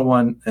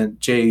one, in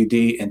J,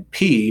 D, and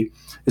P,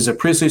 is a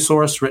priestly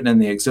source written in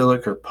the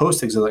exilic or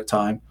post-exilic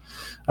time,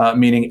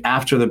 meaning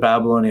after the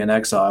Babylonian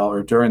exile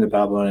or during the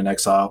Babylonian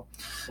exile,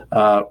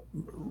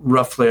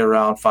 roughly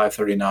around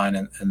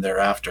 539 and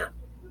thereafter.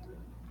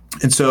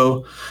 And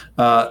so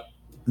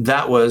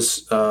that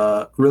was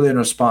really in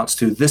response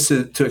to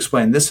to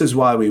explain this is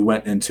why we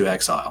went into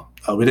exile.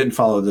 We didn't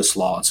follow this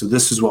law, and so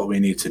this is what we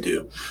need to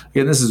do.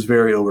 Again, this is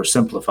very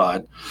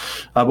oversimplified.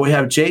 But we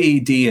have J, E,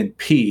 D, and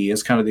P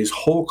as kind of these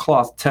whole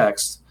cloth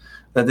texts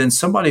that then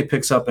somebody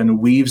picks up and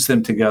weaves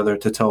them together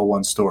to tell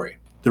one story.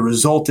 The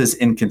result is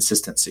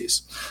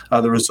inconsistencies.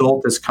 The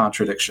result is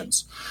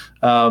contradictions.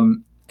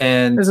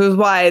 And this is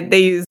why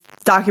they use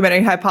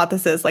documentary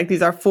hypothesis. Like,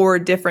 these are 4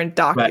 different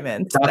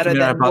documents that are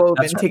then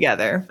woven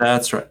together.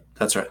 That's right.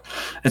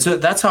 And so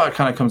that's how it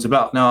kind of comes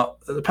about. Now,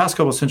 the past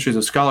couple of centuries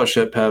of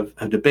scholarship have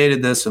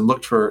debated this and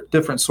looked for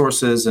different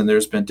sources, and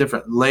there's been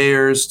different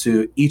layers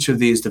to each of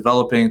these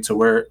developing to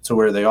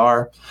where they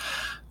are.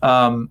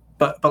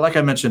 But like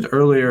I mentioned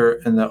earlier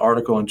in the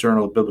article in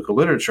Journal of Biblical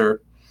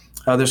Literature,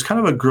 there's kind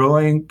of a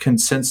growing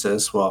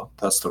consensus. Well,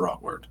 that's the wrong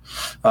word.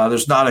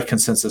 There's not a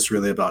consensus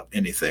really about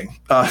anything.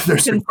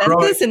 There's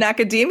consensus in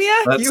academia?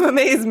 You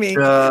amaze me.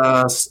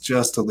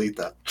 Just delete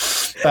that.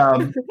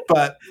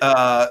 But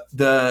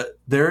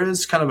there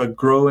is kind of a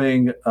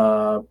growing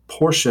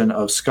portion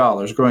of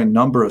scholars, growing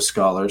number of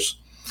scholars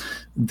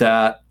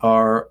that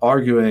are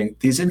arguing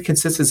these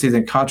inconsistencies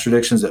and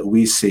contradictions that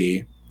we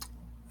see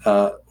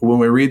when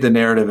we read the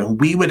narrative and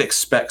we would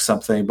expect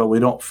something, but we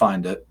don't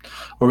find it,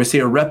 or we see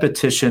a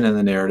repetition in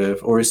the narrative,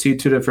 or we see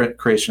two different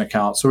creation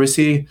accounts, or we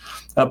see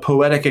a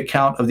poetic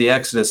account of the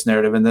Exodus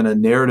narrative and then a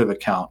narrative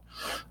account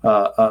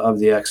of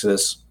the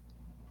Exodus.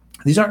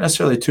 These aren't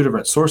necessarily two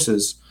different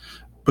sources,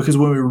 because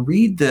when we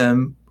read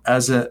them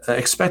as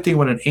expecting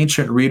what an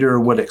ancient reader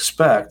would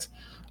expect,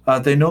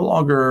 they no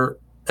longer,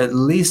 at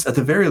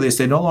the very least,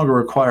 they no longer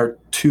require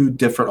two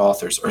different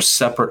authors or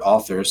separate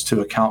authors to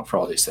account for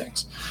all these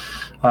things.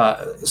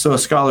 So a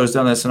scholar has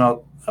done this, and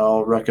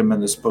I'll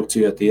recommend this book to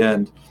you at the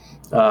end.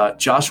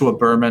 Joshua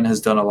Berman has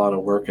done a lot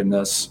of work in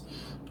this.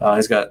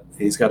 He's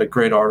got a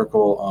great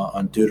article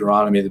on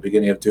Deuteronomy, the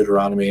beginning of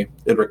Deuteronomy.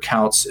 It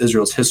recounts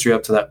Israel's history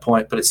up to that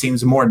point, but it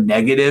seems more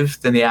negative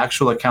than the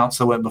actual accounts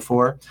that went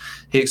before.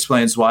 He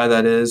explains why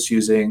that is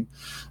using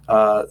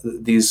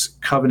these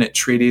covenant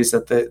treaties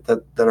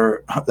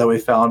that we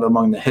found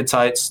among the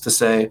Hittites to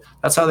say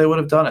that's how they would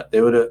have done it.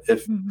 They would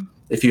have,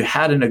 if you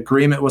had an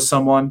agreement with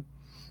someone,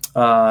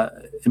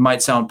 it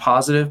might sound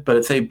positive, but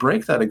if they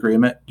break that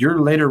agreement,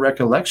 your later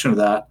recollection of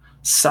that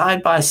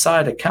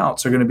side-by-side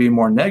accounts are going to be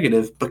more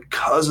negative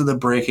because of the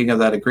breaking of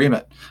that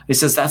agreement. He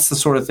says that's the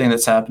sort of thing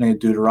that's happening at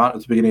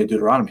the beginning of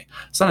Deuteronomy.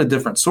 It's not a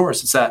different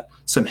source. It's that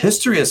some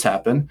history has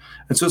happened,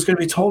 and so it's going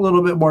to be told a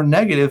little bit more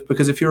negative,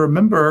 because if you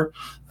remember,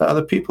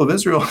 the people of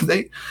Israel,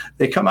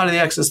 they come out of the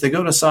Exodus, they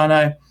go to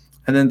Sinai,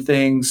 and then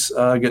things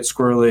get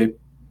squirrely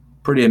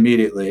pretty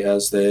immediately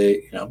as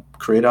they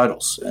create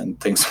idols and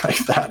things like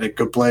that and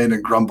complain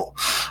and grumble.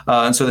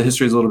 And so the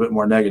history is a little bit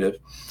more negative.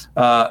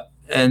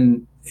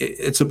 And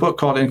it's a book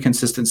called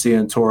Inconsistency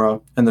in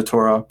the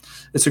Torah.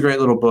 It's a great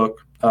little book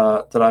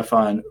that I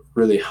find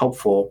really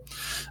helpful.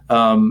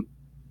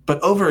 But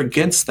over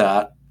against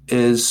that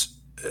is,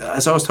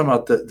 as I was talking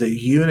about, the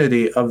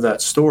unity of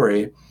that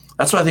story.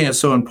 That's why I think it's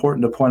so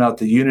important to point out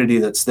the unity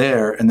that's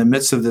there in the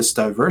midst of this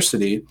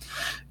diversity.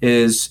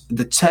 Is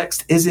the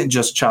text isn't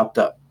just chopped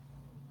up.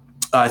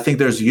 I think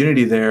there's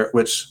unity there,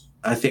 which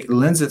I think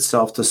lends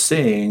itself to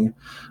seeing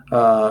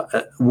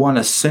one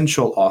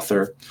essential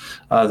author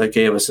that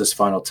gave us this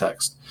final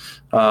text.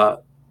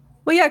 Well,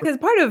 yeah, because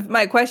part of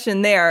my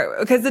question there,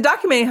 because the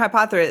documenting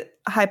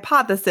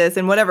hypothesis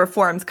in whatever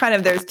forms, kind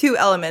of there's two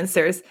elements.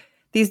 There's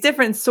these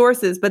different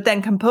sources, but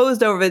then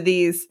composed over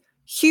these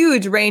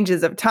huge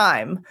ranges of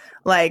time,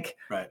 like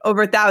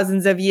over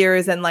thousands of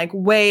years and like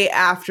way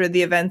after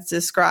the events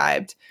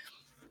described.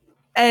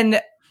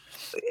 And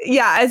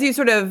yeah, as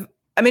you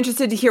I'm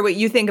interested to hear what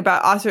you think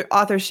about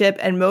authorship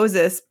and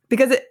Moses,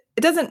 because it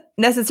doesn't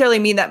necessarily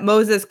mean that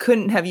Moses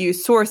couldn't have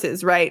used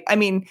sources, right? I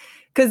mean,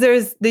 because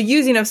there's the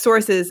using of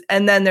sources,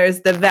 and then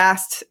there's the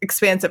vast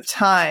expanse of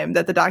time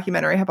that the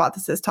documentary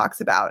hypothesis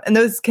talks about. And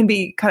those can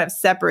be kind of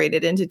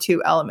separated into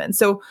two elements.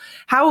 So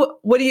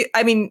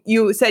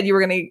you said you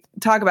were going to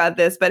talk about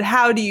this, but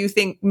how do you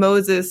think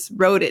Moses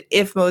wrote it,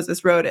 if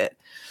Moses wrote it?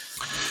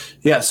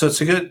 Yeah, so it's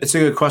a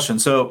good question.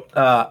 So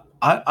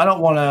I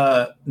don't want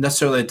to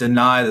necessarily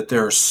deny that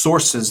there are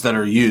sources that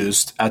are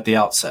used at the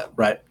outset,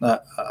 right?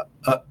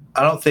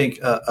 I don't think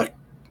a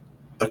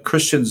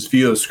Christian's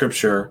view of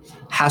Scripture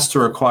has to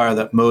require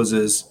that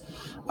Moses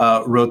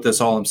wrote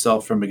this all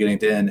himself from beginning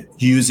to end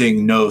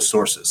using no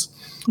sources.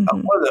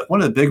 Mm-hmm.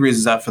 One of the big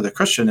reasons that for the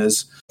Christian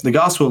is the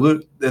Gospel of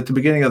Luke, at the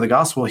beginning of the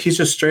Gospel, he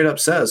just straight up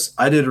says,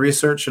 I did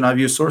research and I've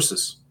used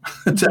sources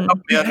to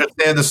help me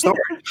understand the story,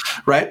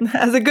 right?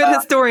 As a good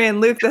historian,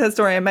 Luke the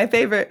historian, my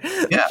favorite.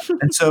 Yeah.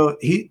 And so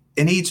he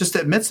just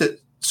admits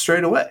it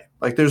straight away.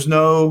 Like there's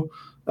no,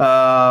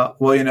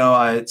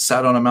 I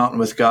sat on a mountain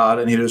with God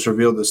and he just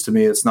revealed this to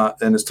me. It's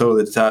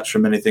totally detached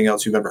from anything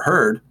else you've ever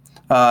heard.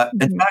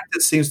 In fact,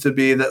 it seems to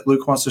be that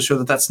Luke wants to show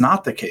that that's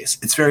not the case.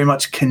 It's very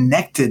much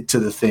connected to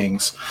the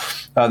things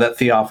that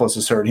Theophilus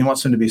has heard. He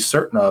wants him to be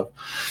certain of.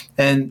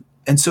 And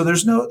so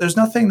there's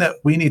nothing that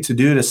we need to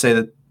do to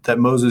say that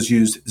Moses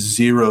used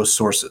zero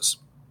sources.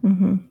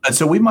 Mm-hmm. And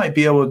so we might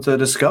be able to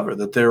discover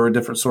that there are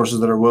different sources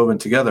that are woven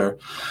together.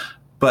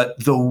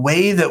 But the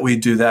way that we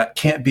do that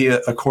can't be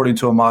according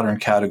to a modern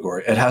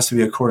category. It has to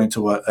be according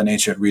to what an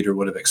ancient reader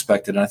would have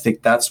expected. And I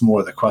think that's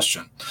more the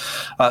question.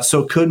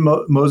 So could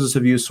Moses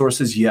have used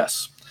sources?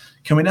 Yes.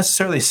 Can we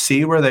necessarily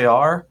see where they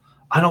are?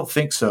 I don't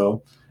think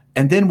so.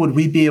 And then would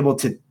we be able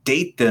to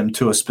date them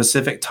to a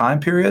specific time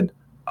period?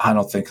 I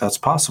don't think that's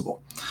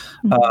possible.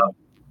 Mm-hmm.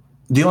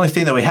 The only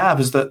thing that we have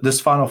is this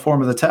final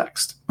form of the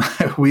text.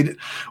 We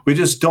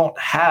just don't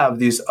have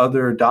these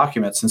other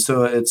documents, and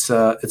so it's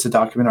a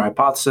documentary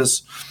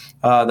hypothesis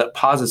that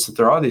posits that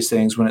there are these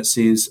things when it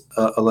sees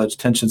alleged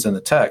tensions in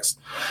the text.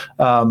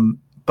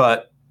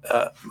 But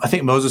I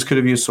think Moses could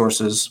have used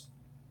sources.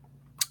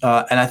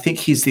 And I think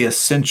he's the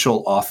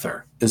essential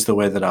author is the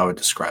way that I would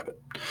describe it.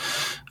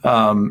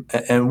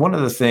 And one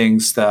of the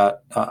things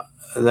that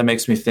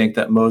makes me think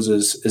that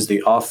Moses is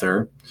the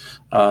author,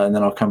 and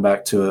then I'll come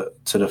back to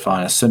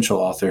define essential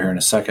author here in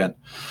a second,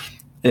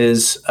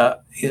 is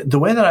the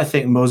way that I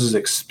think Moses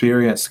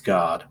experienced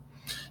God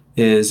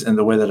is, and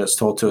the way that it's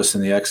told to us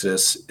in the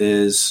Exodus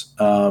is,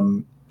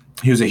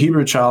 he was a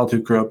Hebrew child who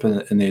grew up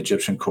in the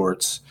Egyptian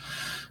courts.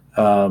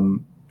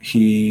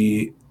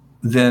 He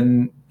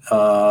then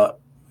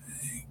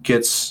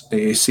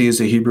he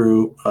sees a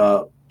Hebrew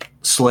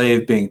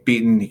slave being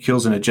beaten. He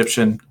kills an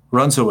Egyptian,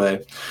 runs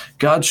away.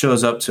 God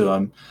shows up to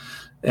him,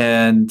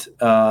 and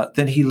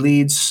then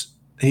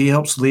he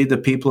helps lead the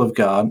people of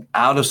God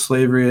out of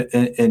slavery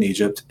in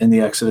Egypt in the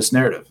Exodus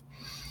narrative.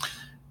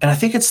 And I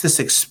think it's this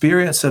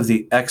experience of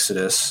the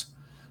Exodus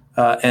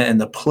and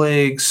the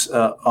plagues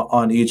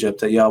on Egypt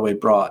that Yahweh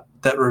brought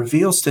that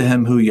reveals to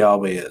him who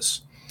Yahweh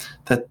is.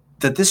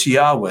 That this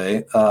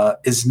Yahweh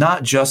is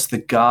not just the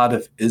God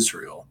of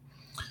Israel,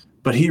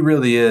 but he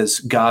really is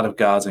God of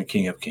gods and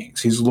King of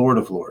kings. He's Lord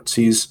of lords.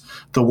 He's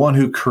the one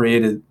who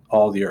created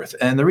all the earth.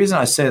 And the reason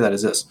I say that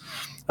is this.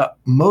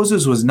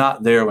 Moses was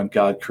not there when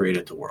God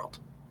created the world.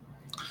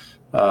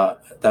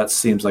 That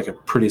seems like a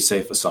pretty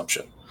safe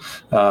assumption.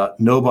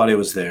 Nobody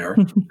was there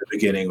at the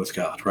beginning with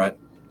God, right?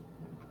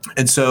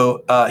 And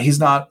so he's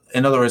not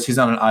an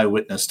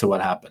eyewitness to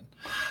what happened.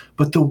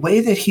 But the way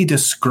that he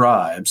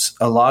describes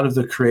a lot of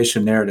the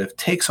creation narrative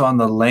takes on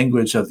the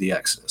language of the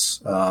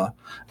Exodus. And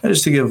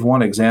just to give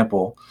one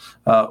example,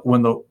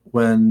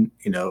 when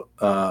he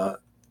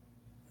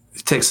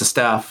takes the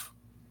staff,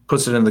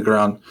 puts it in the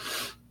ground,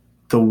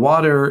 the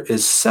water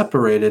is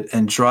separated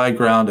and dry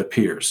ground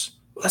appears.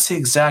 That's the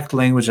exact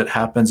language that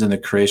happens in the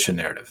creation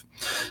narrative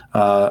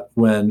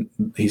when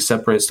he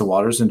separates the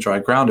waters and dry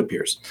ground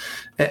appears.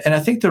 And I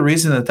think the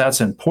reason that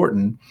that's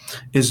important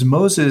is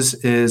Moses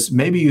is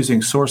maybe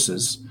using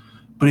sources,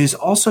 but he's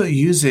also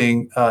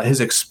using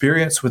his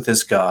experience with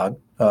this God,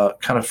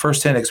 kind of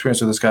firsthand experience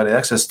with this God in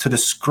Exodus, to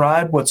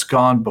describe what's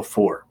gone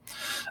before.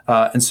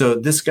 And so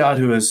this God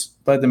who has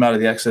led them out of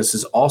the Exodus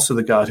is also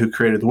the God who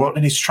created the world,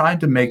 and he's trying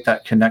to make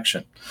that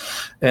connection.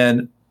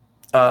 And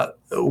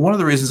one of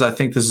the reasons I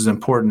think this is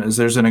important is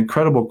there's an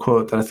incredible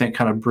quote that I think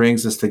kind of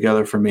brings this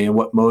together for me and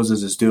what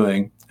Moses is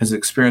doing, his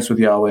experience with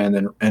Yahweh, and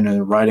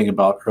then writing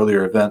about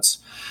earlier events.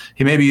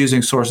 He may be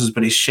using sources,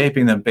 but he's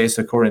shaping them based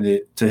according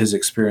to his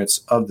experience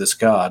of this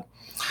God.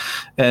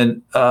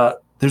 And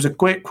there's a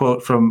great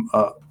quote from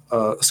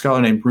a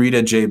scholar named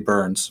Rita J.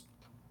 Burns.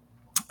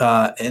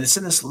 And it's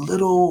in this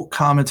little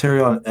commentary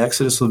on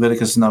Exodus,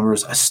 Leviticus,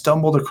 Numbers. I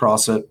stumbled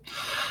across it.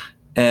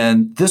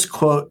 And this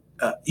quote,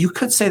 you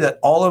could say that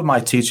all of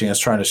my teaching is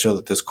trying to show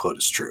that this quote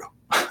is true.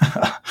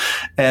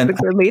 And it's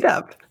a good lead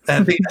up.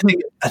 I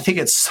think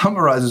it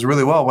summarizes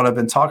really well what I've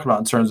been talking about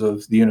in terms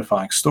of the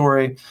unifying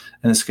story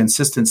and this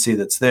consistency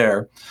that's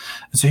there.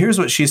 And so here's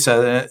what she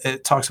said, and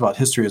it talks about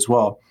history as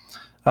well.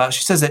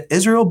 She says that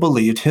Israel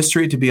believed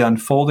history to be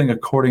unfolding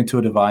according to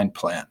a divine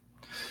plan,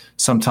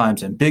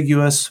 sometimes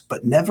ambiguous,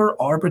 but never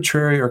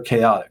arbitrary or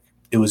chaotic.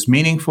 It was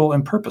meaningful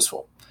and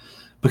purposeful.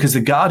 Because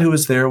the God who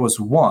was there was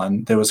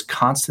one, there was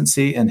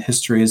constancy in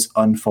history's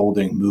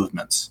unfolding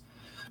movements.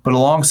 But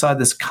alongside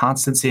this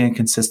constancy and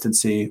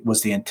consistency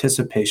was the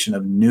anticipation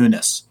of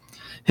newness.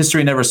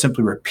 History never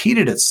simply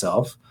repeated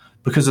itself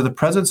because of the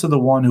presence of the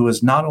one who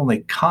is not only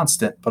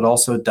constant, but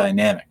also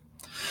dynamic.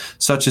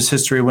 Such is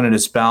history when it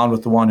is bound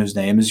with the one whose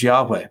name is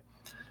Yahweh.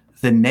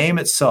 The name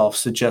itself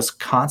suggests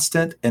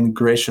constant and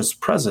gracious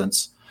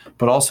presence,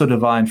 but also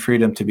divine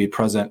freedom to be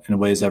present in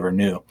ways ever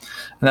new.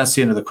 And that's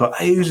the end of the quote.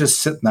 I usually just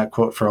sit in that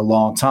quote for a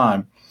long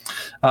time.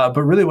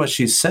 But really what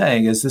she's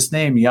saying is this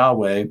name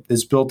Yahweh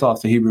is built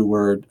off the Hebrew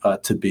word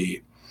to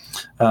be.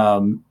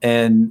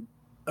 And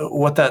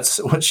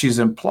what she's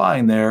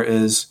implying there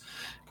is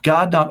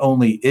God not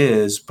only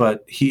is,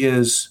 but he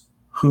is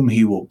whom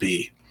he will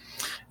be.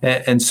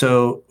 And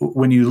so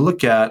when you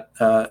look at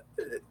the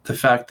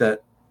fact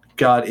that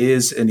God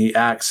is and he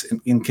acts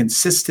in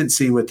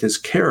consistency with his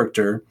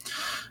character,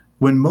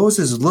 when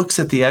Moses looks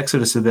at the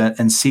Exodus event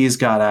and sees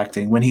God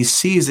acting, when he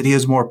sees that he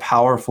is more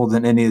powerful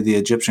than any of the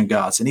Egyptian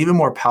gods and even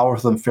more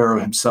powerful than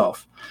Pharaoh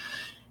himself,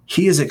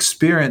 he is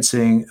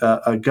experiencing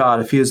a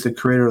God, if he is the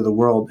creator of the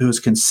world, who is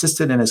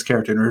consistent in his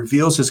character and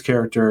reveals his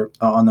character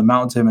on the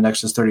mountain to him in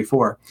Exodus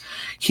 34.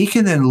 He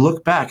can then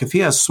look back, if he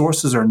has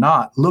sources or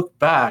not, look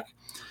back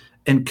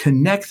and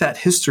connect that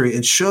history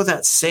and show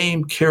that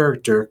same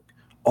character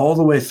all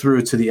the way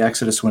through to the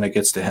Exodus when it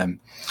gets to him.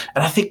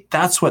 And I think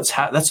that's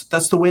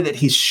that's the way that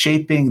he's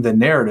shaping the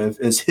narrative,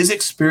 is his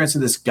experience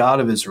of this God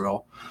of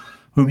Israel,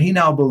 whom he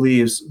now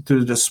believes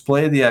through the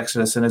display of the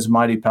Exodus and his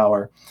mighty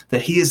power,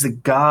 that he is the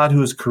God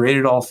who has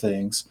created all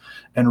things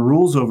and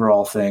rules over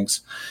all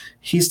things.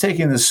 He's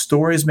taking the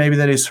stories maybe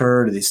that he's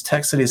heard, or these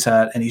texts that he's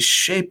had, and he's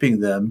shaping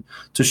them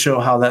to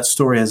show how that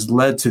story has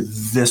led to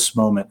this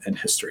moment in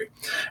history.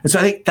 And so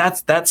I think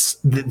that's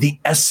the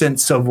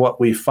essence of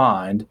what we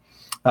find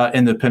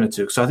in the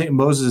Pentateuch. So I think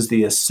Moses is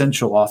the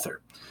essential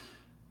author.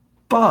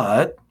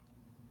 But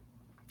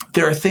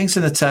There are things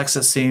in the text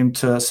that seem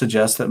to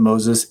suggest that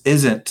Moses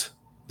isn't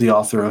the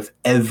author of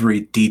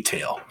every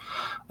detail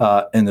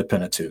in the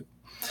Pentateuch.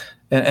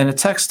 And a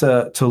text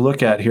to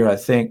look at here, I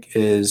think,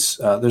 is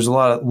there's a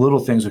lot of little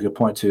things we could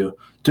point to.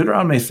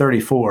 Deuteronomy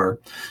 34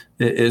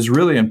 is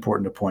really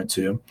important to point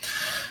to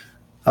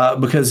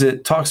because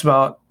it talks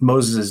about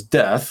Moses'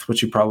 death,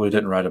 which he probably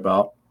didn't write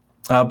about.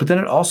 But then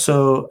it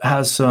also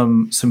has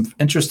some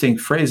interesting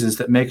phrases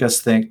that make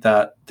us think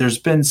that there's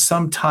been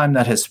some time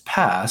that has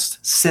passed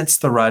since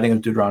the writing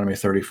of Deuteronomy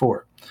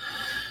 34.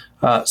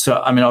 I'll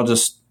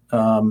just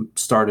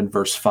start in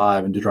verse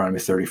 5 in Deuteronomy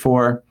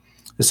 34.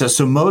 It says,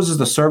 "So Moses,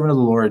 the servant of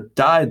the Lord,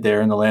 died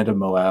there in the land of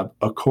Moab,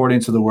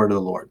 according to the word of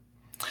the Lord.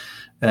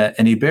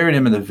 And he buried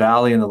him in the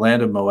valley in the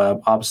land of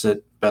Moab,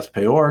 opposite Beth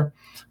Peor.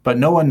 But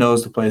no one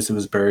knows the place of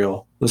his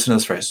burial." Listen to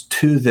this phrase,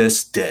 "to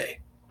this day."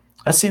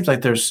 That seems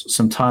like there's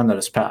some time that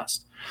has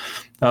passed.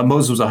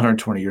 Moses was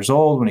 120 years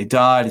old when he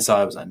died. His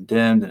eye was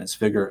undimmed and his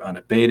vigor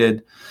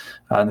unabated.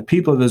 And the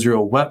people of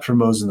Israel wept for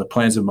Moses in the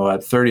plains of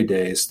Moab 30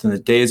 days. Then the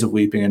days of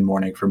weeping and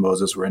mourning for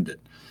Moses were ended.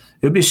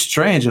 It would be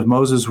strange if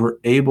Moses were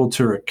able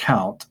to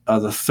recount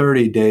the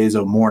 30 days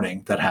of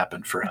mourning that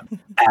happened for him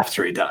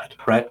after he died,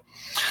 right?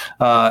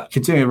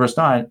 Continuing in verse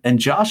 9, "And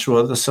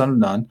Joshua, the son of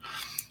Nun,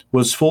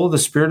 was full of the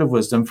spirit of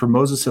wisdom, for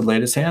Moses had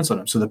laid his hands on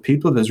him. So the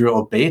people of Israel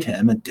obeyed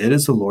him and did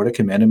as the Lord had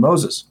commanded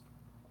Moses.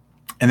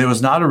 And there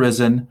was not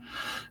arisen,"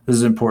 this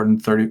is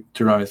important,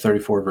 Deuteronomy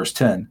 34, verse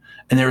 10,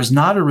 "and there has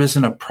not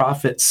arisen a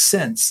prophet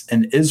since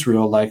in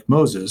Israel like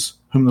Moses,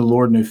 whom the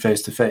Lord knew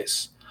face to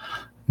face.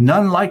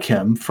 None like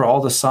him for all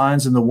the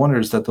signs and the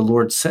wonders that the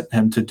Lord sent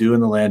him to do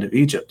in the land of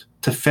Egypt,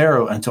 to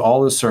Pharaoh and to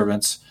all his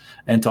servants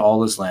and to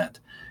all his land,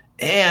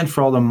 and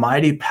for all the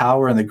mighty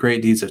power and the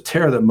great deeds of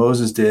terror that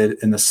Moses did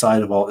in the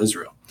sight of all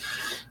Israel."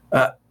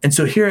 And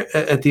so here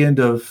at the end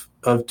of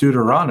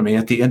Deuteronomy,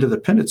 at the end of the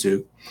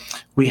Pentateuch,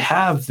 we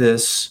have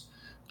this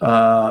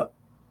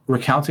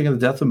recounting of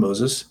the death of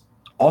Moses,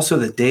 also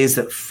the days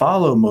that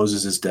follow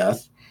Moses'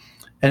 death.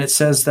 And it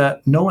says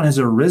that no one has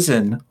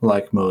arisen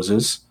like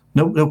Moses,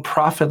 no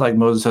prophet like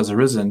Moses has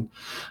arisen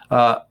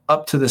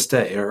up to this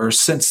day, or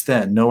since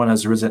then, no one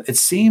has arisen. It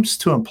seems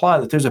to imply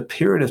that there's a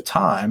period of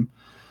time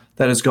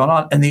that has gone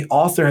on, and the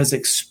author has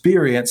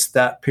experienced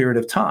that period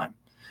of time.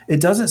 It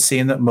doesn't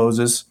seem that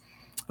Moses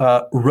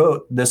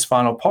wrote this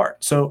final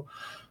part. So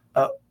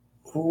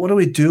what do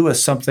we do with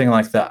something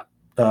like that?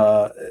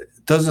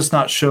 Does this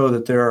not show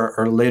that there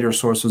are later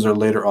sources or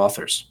later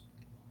authors?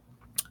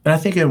 And I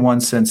think in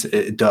one sense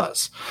it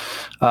does.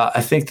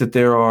 I think that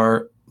there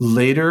are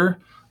later,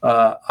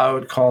 I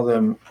would call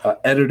them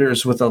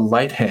editors with a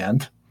light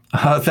hand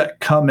that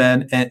come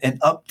in and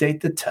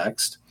update the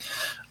text.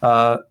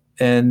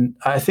 And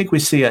I think we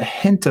see a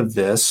hint of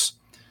this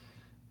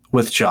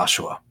with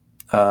Joshua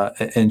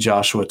in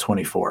Joshua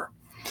 24.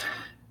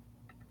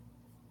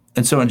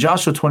 And so in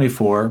Joshua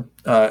 24,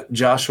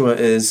 Joshua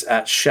is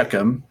at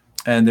Shechem,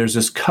 and there's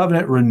this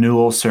covenant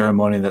renewal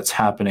ceremony that's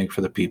happening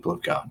for the people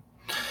of God.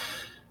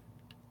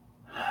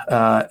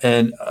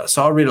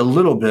 So I'll read a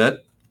little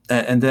bit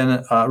and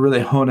then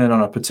really hone in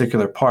on a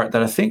particular part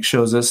that I think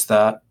shows us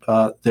that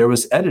there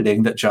was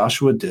editing that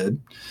Joshua did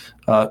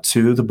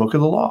to the book of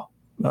the law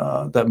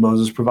that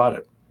Moses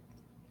provided.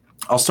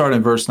 I'll start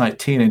in verse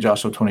 19 in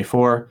Joshua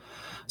 24.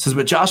 It says,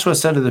 "But Joshua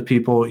said to the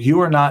people, 'You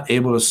are not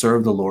able to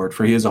serve the Lord,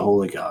 for he is a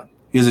holy God.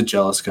 He is a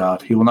jealous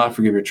God. He will not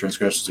forgive your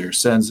transgressions or your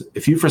sins.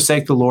 If you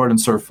forsake the Lord and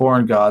serve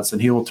foreign gods, then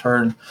he will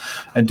turn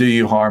and do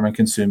you harm and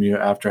consume you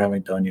after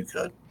having done you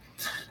good.'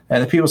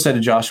 And the people said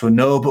to Joshua,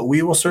 'No, but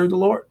we will serve the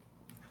Lord.'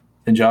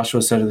 And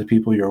Joshua said to the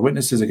people, 'You are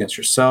witnesses against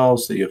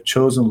yourselves that you have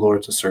chosen the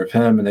Lord to serve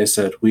him.' And they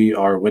said, 'We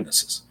are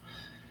witnesses.'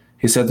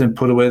 He said, 'Then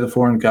put away the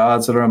foreign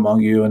gods that are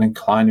among you and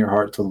incline your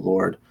heart to the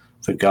Lord,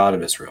 the God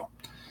of Israel.'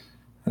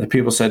 And the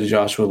people said to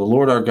Joshua, 'The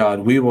Lord our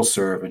God we will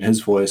serve, and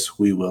his voice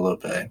we will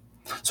obey.'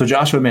 So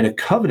Joshua made a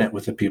covenant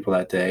with the people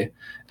that day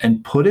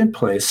and put in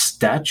place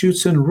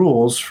statutes and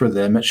rules for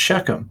them at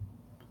Shechem."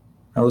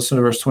 Now listen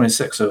to verse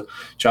 26. So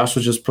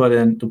Joshua just put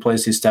into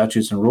place these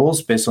statutes and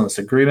rules based on this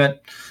agreement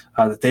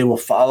that they will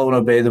follow and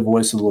obey the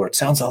voice of the Lord.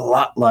 Sounds a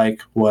lot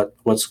like what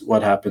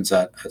happens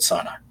at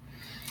Sinai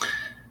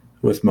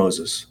with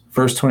Moses.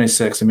 Verse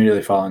 26,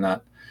 immediately following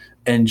that.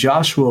 "And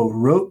Joshua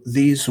wrote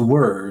these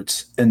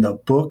words in the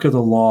book of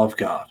the law of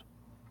God."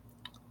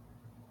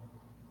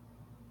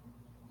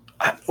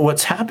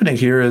 What's happening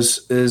here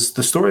is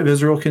the story of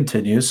Israel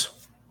continues.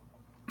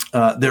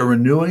 They're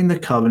renewing the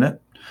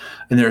covenant,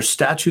 and there are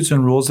statutes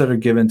and rules that are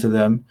given to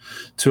them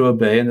to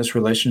obey in this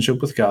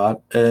relationship with God.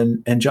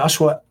 And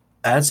Joshua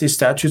adds these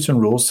statutes and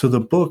rules to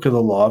the book of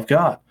the law of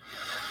God.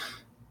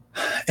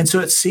 And so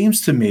it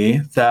seems to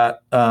me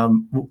that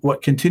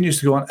what continues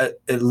to go on,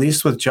 at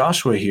least with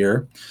Joshua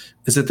here,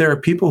 is that there are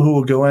people who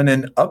will go in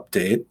and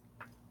update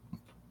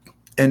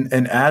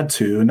and add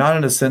to, not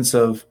in a sense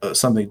of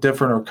something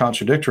different or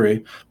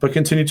contradictory, but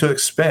continue to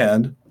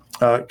expand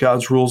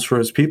God's rules for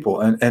his people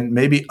and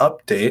maybe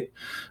update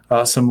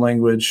some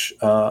language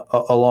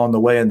along the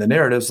way in the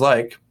narratives,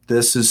 like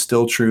this is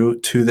still true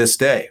to this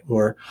day,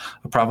 or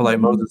a prophet like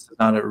Moses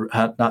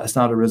has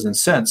not arisen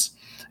since.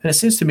 And it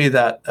seems to me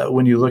that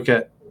when you look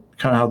at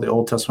kind of how the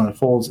Old Testament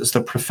unfolds, it's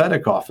the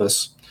prophetic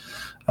office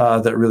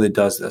that really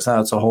does this. Now,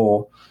 it's a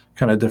whole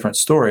kind of different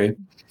story.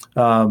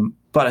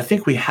 But I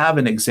think we have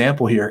an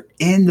example here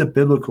in the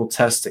biblical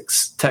text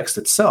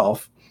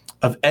itself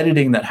of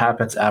editing that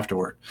happens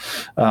afterward.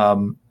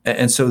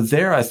 And so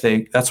there, I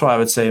think, that's why I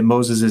would say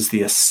Moses is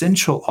the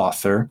essential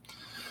author,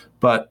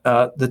 but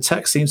the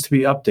text seems to be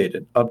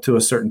updated up to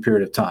a certain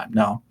period of time.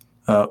 Now,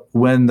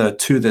 when the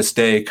to this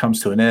day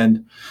comes to an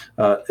end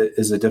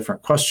is a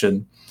different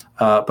question.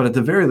 But at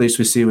the very least,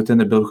 we see within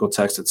the biblical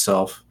text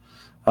itself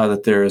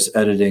that there is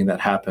editing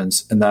that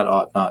happens, and that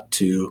ought not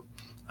to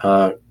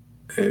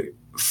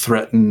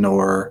threaten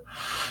or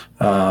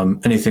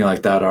anything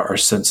like that our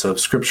sense of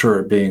Scripture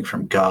or being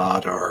from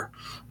God or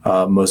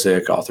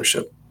Mosaic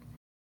authorship.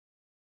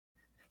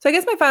 So I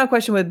guess my final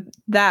question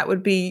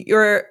would be,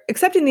 you're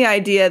accepting the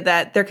idea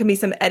that there can be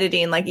some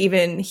editing, like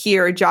even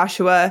here,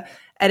 Joshua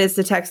edits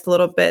the text a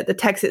little bit. The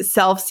text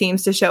itself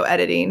seems to show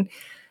editing.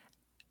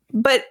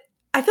 But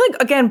I feel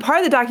like, again, part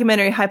of the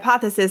documentary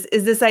hypothesis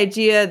is this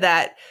idea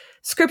that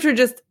Scripture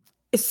just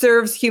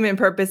serves human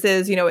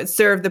purposes. It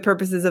served the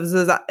purposes of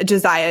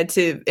Josiah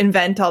to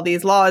invent all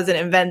these laws and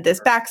invent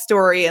this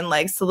backstory and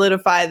like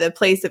solidify the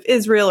place of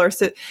Israel,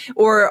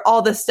 or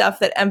all the stuff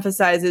that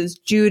emphasizes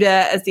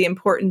Judah as the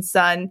important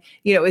son,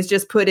 is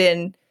just put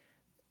in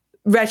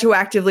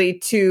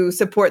retroactively to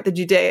support the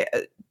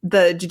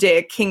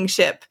Judaic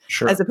kingship,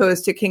 sure, as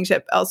opposed to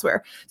kingship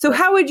elsewhere. So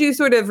how would you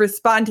sort of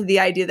respond to the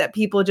idea that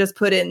people just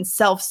put in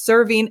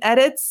self-serving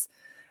edits,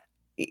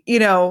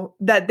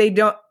 that they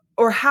don't,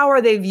 or how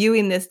are they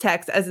viewing this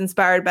text as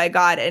inspired by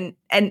God,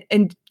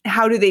 and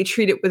how do they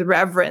treat it with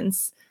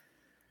reverence?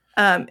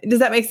 Does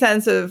that make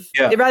sense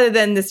rather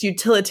than this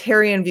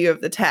utilitarian view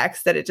of the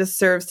text that it just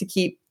serves to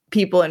keep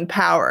people in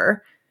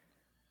power?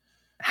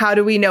 How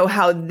do we know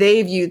how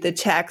they view the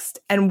text,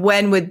 and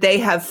when would they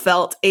have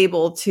felt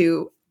able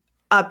to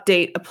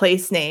update a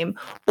place name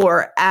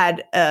or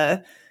add a,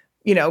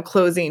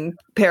 closing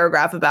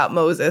paragraph about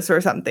Moses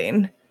or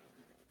something?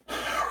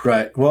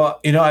 Right. Well,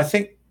 I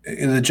think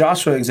the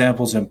Joshua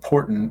example is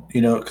important,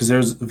 because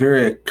there's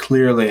very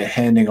clearly a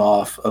handing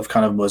off of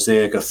kind of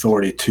Mosaic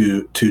authority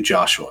to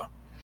Joshua.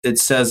 It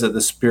says that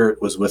the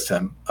Spirit was with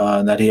him,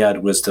 and that he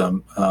had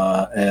wisdom,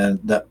 and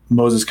that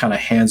Moses kind of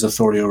hands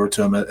authority over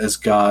to him as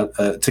God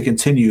to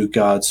continue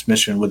God's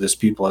mission with his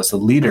people as the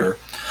leader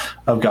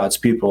of God's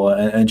people.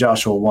 And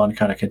Joshua 1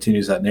 kind of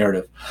continues that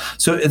narrative.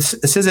 So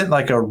this isn't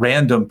like a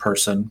random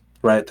person,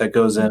 right, that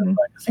goes in, like,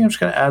 I think I'm just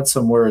going to add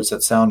some words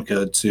that sound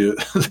good to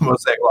the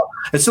Mosaic law.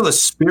 It's still the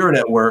Spirit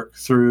at work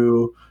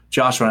through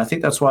Joshua. And I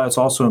think that's why it's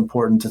also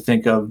important to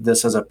think of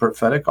this as a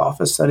prophetic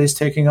office that he's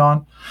taking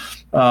on.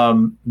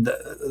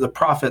 The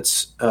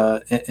prophets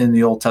in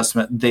the Old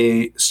Testament,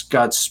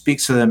 God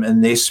speaks to them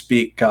and they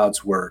speak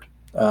God's word.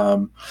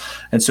 And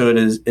so it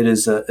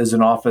is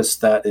an office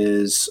that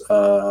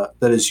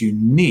is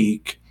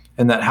unique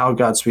in that how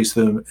God speaks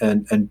to them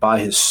and by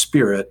his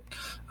Spirit,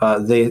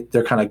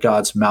 they're kind of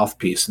God's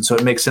mouthpiece. And so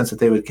it makes sense that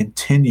they would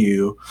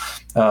continue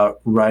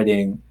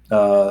writing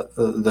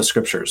the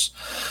Scriptures.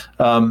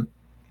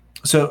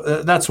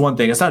 So that's one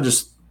thing. It's not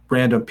just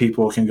random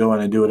people can go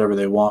in and do whatever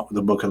they want with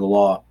the book of the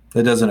law.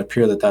 It doesn't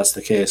appear that that's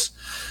the case.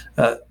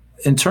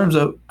 In terms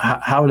of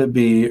how would it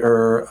be,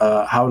 or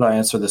how would I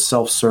answer the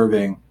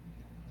self-serving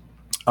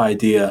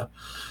idea?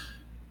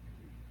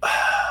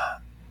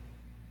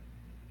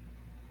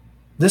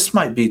 This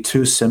might be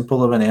too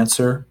simple of an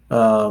answer.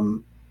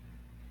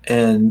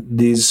 And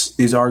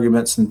these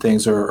arguments and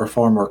things are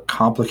far more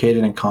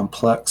complicated and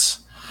complex.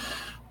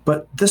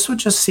 But this would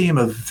just seem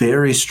a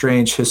very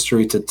strange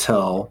history to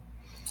tell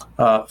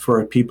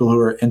for people who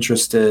are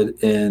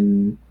interested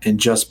in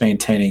just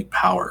maintaining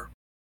power.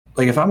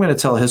 Like, if I'm going to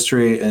tell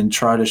history and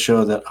try to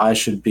show that I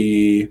should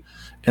be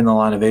in the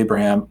line of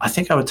Abraham, I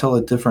think I would tell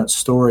a different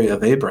story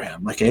of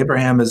Abraham. Like,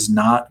 Abraham is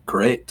not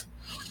great.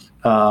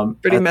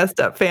 Pretty messed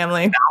up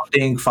family.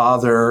 Founding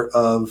father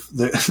of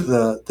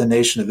the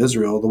nation of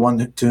Israel, the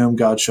one to whom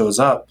God shows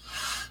up.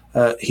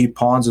 He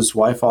pawns his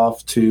wife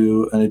off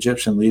to an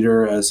Egyptian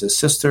leader as his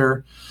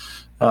sister.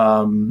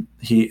 And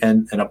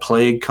a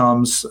plague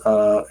comes,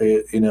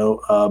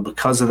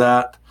 because of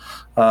that.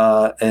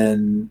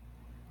 And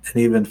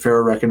even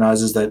Pharaoh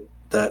recognizes that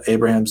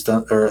Abraham's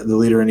done, or the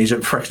leader in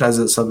Egypt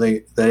recognizes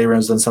that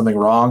Abraham's done something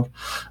wrong.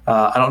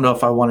 I don't know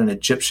if I want an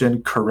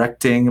Egyptian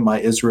correcting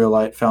my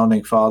Israelite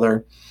founding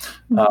father.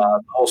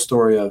 The whole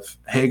story of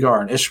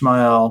Hagar and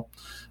Ishmael,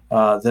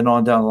 then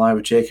on down the line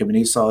with Jacob and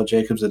Esau.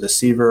 Jacob's a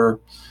deceiver,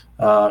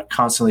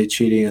 constantly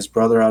cheating his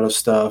brother out of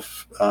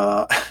stuff.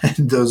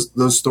 And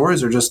those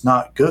stories are just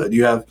not good.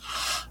 You have,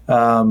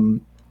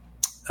 on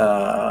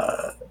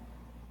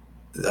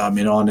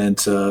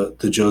into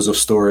the Joseph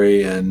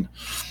story and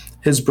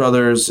his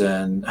brothers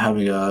and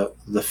having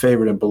the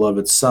favorite and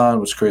beloved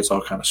son, which creates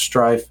all kind of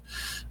strife.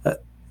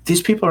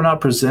 these people are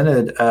not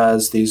presented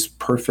as these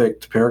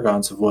perfect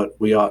paragons of what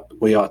we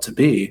ought to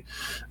be.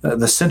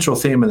 The central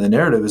theme in the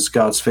narrative is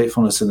God's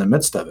faithfulness in the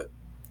midst of it.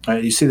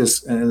 Right? You see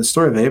this in the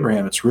story of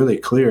Abraham. It's really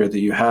clear that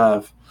you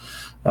have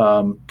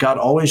God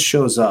always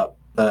shows up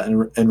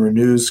and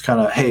renews kind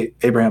of, hey,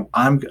 Abraham,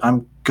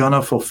 I'm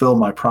gonna fulfill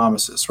my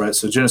promises, right?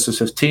 So Genesis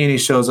 15, he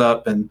shows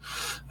up and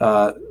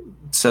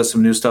says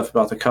some new stuff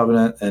about the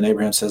covenant, and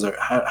Abraham says,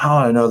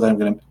 how do I know that I'm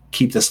going to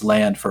keep this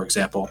land, for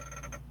example?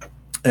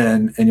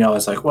 And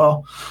Yahweh's like,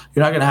 well,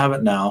 you're not going to have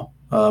it now,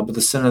 but the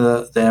sin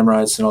of the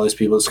Amorites and all these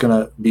people, it's going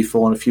to be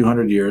full in a few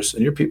hundred years,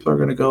 and your people are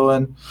going to go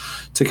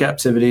into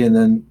captivity, and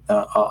then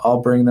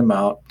I'll bring them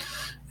out.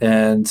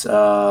 And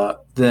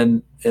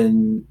then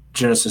in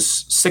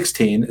Genesis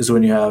 16 is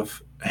when you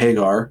have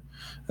Hagar,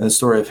 and the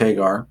story of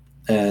Hagar,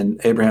 and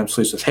Abraham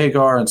sleeps with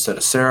Hagar instead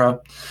of Sarah.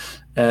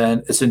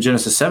 And it's in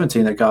Genesis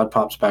 17 that God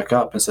pops back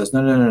up and says,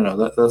 no,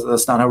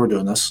 that's not how we're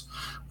doing this.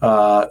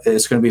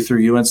 It's going to be through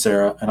you and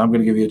Sarah, and I'm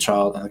going to give you a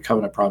child, and the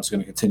covenant promise is going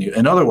to continue.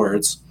 In other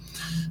words,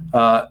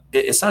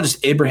 it's not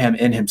just Abraham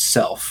in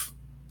himself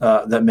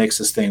that makes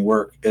this thing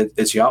work.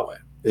 It's Yahweh.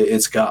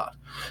 It's God.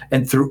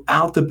 And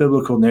throughout the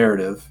biblical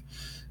narrative,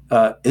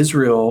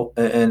 Israel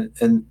and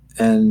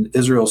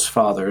Israel's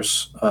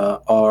fathers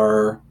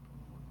they're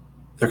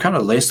kind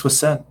of laced with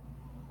sin.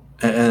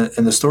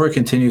 And the story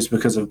continues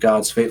because of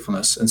God's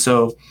faithfulness. And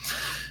so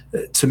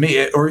to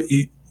me, or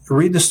you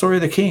read the story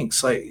of the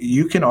kings, like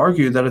you can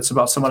argue that it's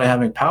about somebody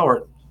having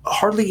power.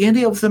 Hardly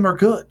any of them are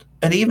good.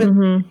 And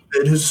even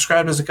who's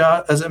described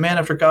as a man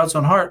after God's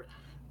own heart,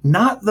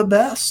 not the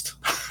best,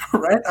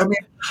 right? I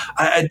mean,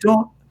 I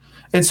don't.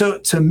 And so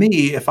to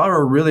me, if I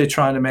were really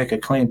trying to make a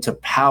claim to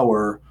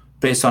power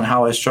based on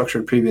how I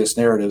structured previous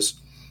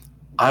narratives,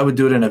 I would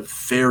do it in a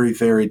very,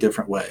 very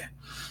different way.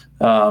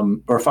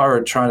 Or if I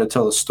were trying to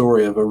tell the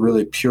story of a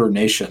really pure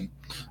nation,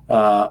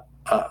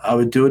 I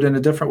would do it in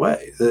a different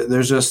way.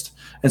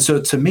 And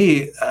so to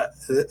me,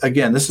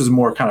 again, this is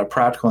more kind of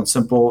practical and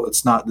simple.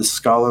 It's not the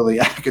scholarly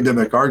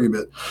academic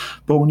argument.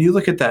 But when you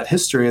look at that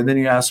history and then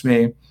you ask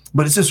me,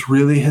 but is this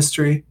really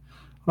history?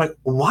 Like,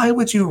 why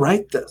would you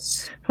write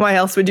this? Why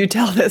else would you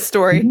tell this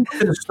story? In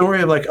the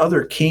story of like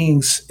other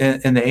kings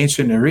in the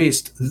ancient Near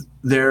East,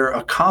 their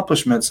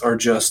accomplishments are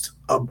just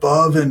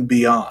above and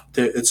beyond.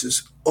 It's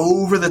this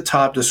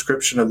over-the-top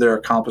description of their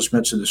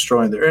accomplishments in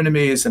destroying their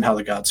enemies and how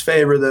the gods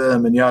favor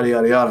them and yada,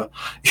 yada, yada.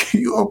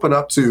 You open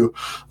up to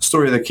the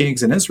story of the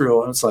kings in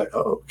Israel, and it's like,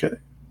 oh, okay,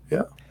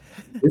 yeah.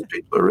 These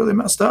people are really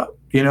messed up,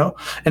 you know?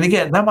 And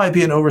again, that might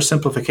be an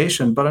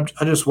oversimplification, but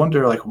I just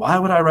wonder, like, why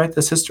would I write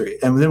this history?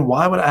 And then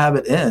why would I have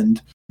it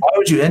end? Why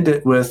would you end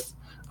it with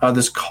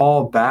this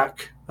call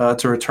back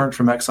to return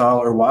from exile?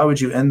 Or why would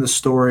you end the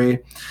story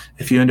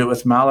if you end it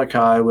with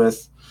Malachi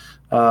with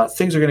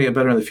things are going to get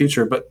better in the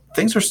future, but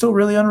things are still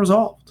really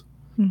unresolved?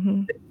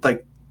 Mm-hmm.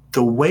 Like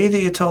the way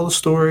that you tell the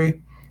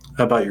story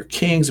about your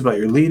kings, about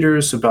your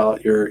leaders,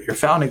 about your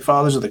founding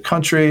fathers of the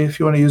country, if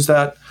you want to use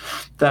that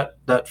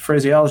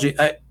phraseology,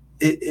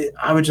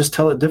 I would just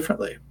tell it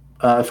differently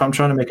if I'm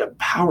trying to make a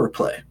power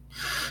play.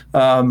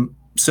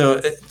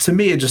 To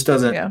me, it just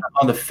doesn't,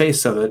 on the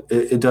face of it,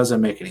 it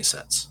doesn't make any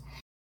sense.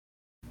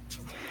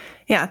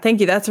 Yeah, thank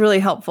you. That's really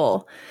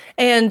helpful.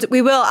 And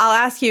I'll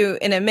ask you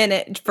in a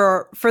minute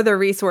for further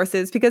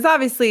resources, because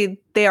obviously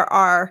there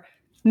are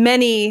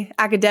many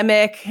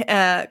academic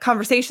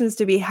conversations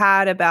to be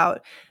had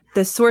about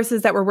the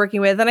sources that we're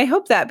working with. And I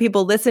hope that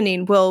people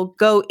listening will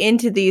go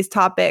into these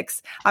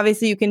topics.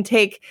 Obviously, you can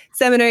take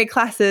seminary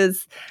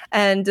classes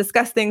and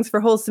discuss things for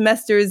whole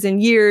semesters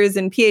and years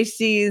and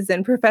PhDs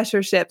and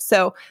professorships.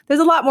 So there's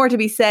a lot more to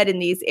be said in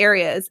these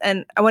areas.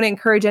 And I want to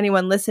encourage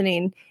anyone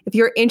listening, if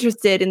you're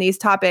interested in these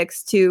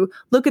topics, to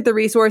look at the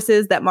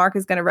resources that Mark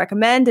is going to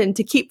recommend and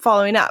to keep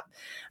following up,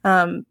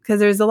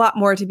 because there's a lot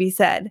more to be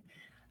said.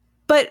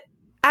 But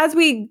as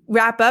we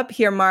wrap up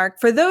here,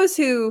 Mark, for those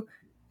who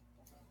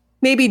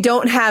maybe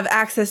don't have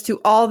access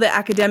to all the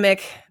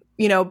academic,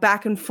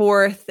 back and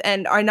forth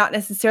and are not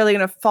necessarily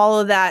going to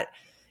follow that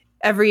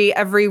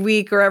every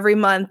week or every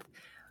month,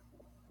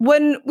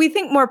 when we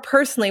think more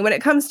personally, when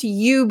it comes to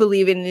you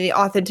believing in the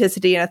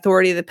authenticity and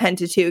authority of the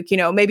Pentateuch,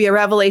 maybe a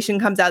revelation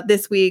comes out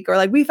this week, or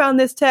like we found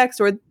this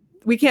text, or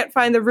we can't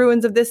find the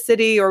ruins of this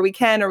city, or we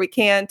can or we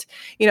can't,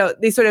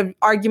 these sort of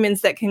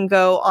arguments that can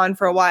go on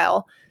for a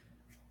while.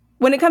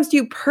 When it comes to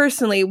you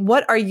personally,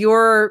 what are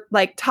your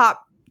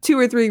top 2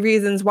 or 3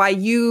 reasons why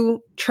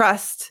you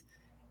trust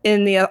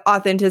in the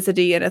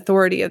authenticity and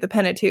authority of the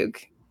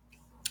Pentateuch?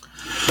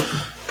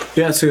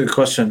 Yeah, that's a good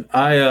question.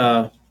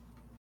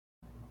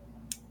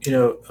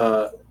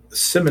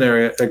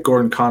 Seminary at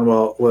Gordon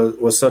Conwell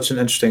was such an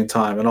interesting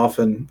time. And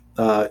often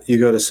you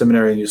go to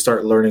seminary and you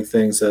start learning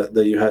things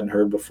that you hadn't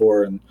heard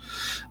before. And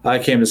I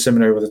came to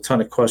seminary with a ton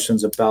of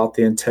questions about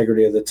the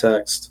integrity of the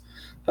text,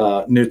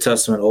 New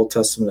Testament, Old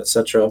Testament,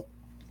 etc.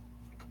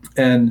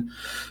 And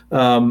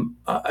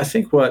I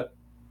think what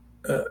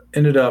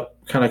ended up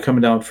kind of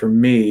coming down for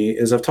me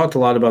is I've talked a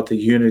lot about the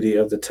unity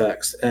of the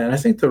text. And I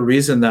think the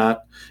reason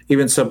that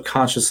even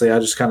subconsciously I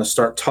just kind of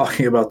start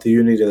talking about the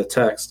unity of the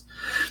text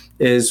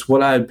is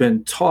what I had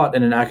been taught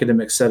in an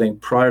academic setting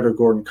prior to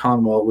Gordon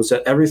Conwell was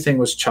that everything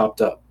was chopped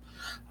up,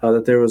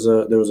 that there was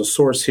a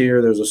source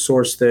here, there's a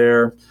source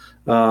there.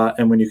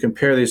 And when you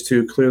compare these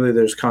two, clearly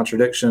there's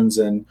contradictions,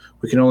 and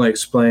we can only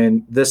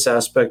explain this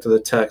aspect of the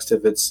text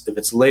if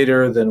it's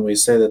later than we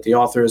say that the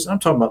author is. I'm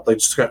talking about like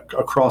just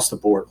across the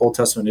board, Old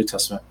Testament, New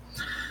Testament.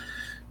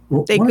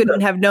 They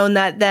couldn't have known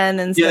that then,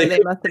 and so they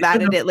must have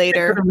added it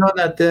later. They couldn't have known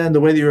that then. The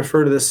way that you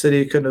refer to this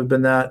city couldn't have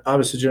been that.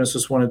 Obviously,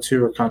 Genesis 1 and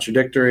 2 are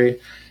contradictory.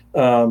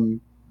 So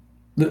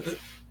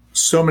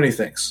many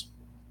things.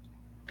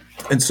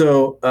 And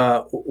so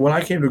when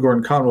I came to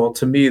Gordon Conwell,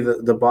 to me,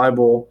 the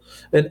Bible,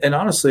 and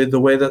honestly, the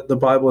way that the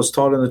Bible is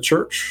taught in the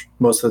church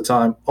most of the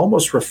time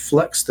almost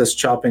reflects this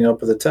chopping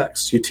up of the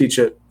text. You teach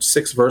it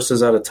 6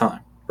 verses at a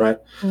time, right?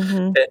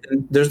 Mm-hmm.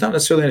 And there's not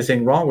necessarily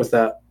anything wrong with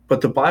that, but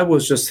the Bible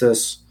is just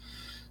this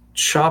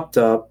chopped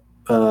up.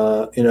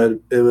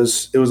 It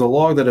was a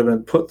log that had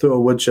been put through a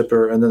wood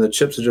chipper, and then the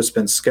chips had just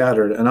been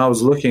scattered. And I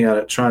was looking at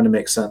it, trying to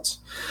make sense.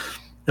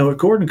 And what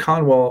Gordon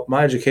Conwell,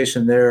 my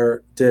education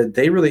there did,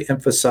 they really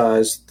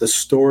emphasized the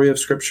story of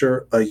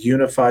Scripture, a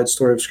unified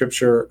story of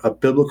Scripture, a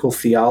biblical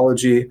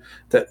theology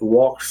that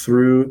walked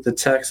through the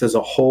text as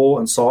a whole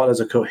and saw it as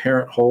a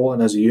coherent whole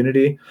and as a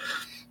unity.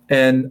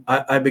 And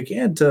I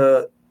began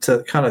to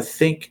kind of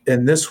think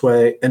in this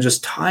way, and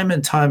just time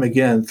and time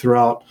again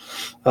throughout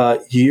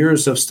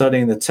years of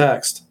studying the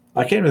text,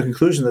 I came to the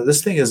conclusion that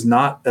this thing is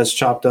not as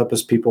chopped up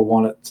as people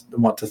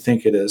want to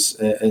think it is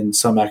in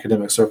some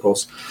academic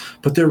circles,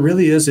 but there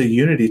really is a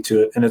unity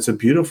to it, and it's a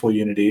beautiful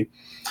unity,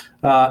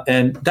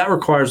 and that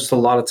requires just a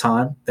lot of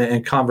time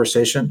and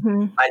conversation.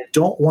 Mm-hmm. I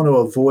don't want to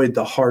avoid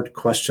the hard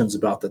questions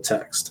about the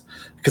text,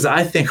 because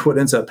I think what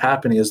ends up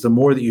happening is the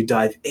more that you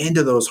dive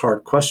into those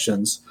hard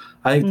questions,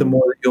 I think the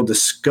more that you'll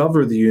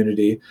discover the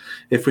unity,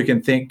 if we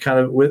can think kind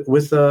of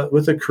with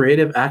a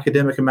creative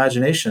academic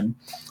imagination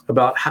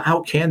about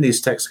how can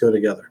these texts go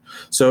together.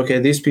 So, okay,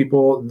 these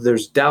people,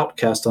 there's doubt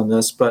cast on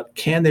this, but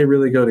can they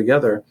really go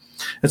together?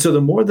 And so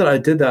the more that I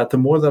did that, the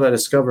more that I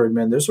discovered,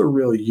 man, there's a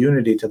real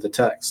unity to the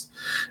text,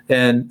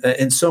 and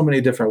in so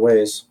many different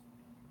ways.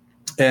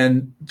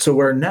 And so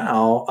where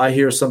now I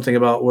hear something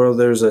about where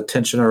there's a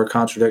tension or a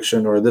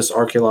contradiction, or this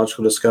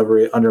archaeological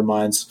discovery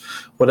undermines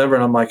whatever,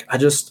 and I'm like,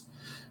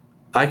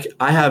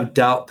 I have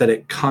doubt that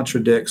it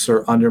contradicts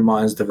or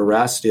undermines the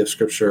veracity of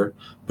Scripture,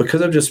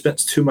 because I've just spent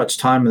too much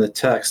time in the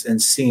text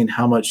and seen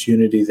how much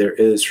unity there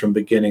is from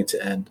beginning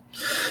to end.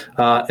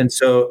 And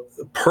so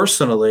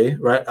personally,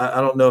 right, I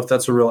don't know if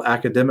that's a real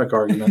academic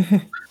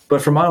argument,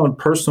 but from my own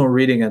personal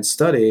reading and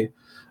study,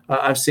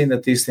 I've seen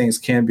that these things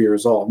can be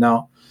resolved.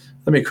 Now,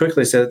 let me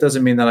quickly say that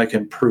doesn't mean that I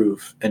can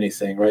prove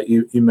anything, right?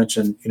 You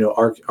mentioned,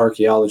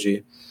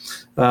 archaeology.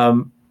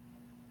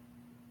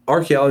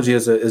 Archaeology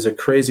is a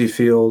crazy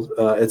field.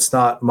 It's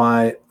not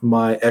my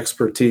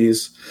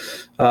expertise,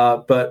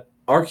 but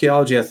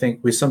archaeology, I think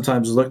we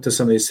sometimes look to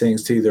some of these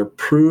things to either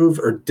prove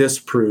or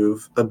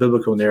disprove a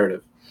biblical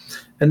narrative.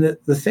 And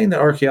the thing that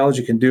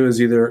archaeology can do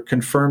is either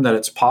confirm that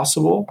it's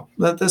possible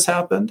that this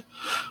happened,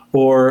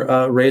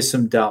 or raise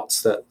some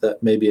doubts that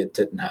maybe it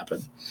didn't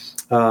happen.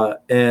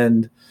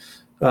 And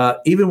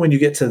even when you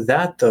get to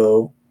that,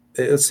 though,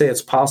 let's say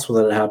it's possible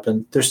that it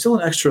happened, there's still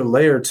an extra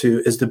layer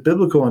to is the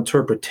biblical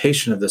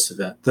interpretation of this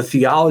event, the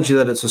theology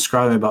that it's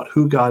describing about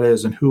who God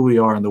is and who we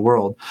are in the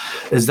world.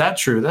 Is that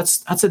true?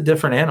 That's a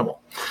different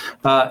animal.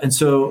 And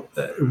so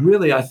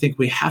really, I think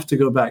we have to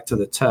go back to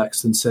the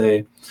text and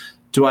say,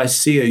 do I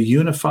see a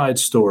unified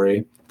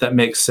story that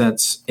makes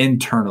sense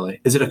internally?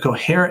 Is it a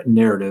coherent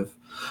narrative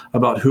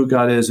about who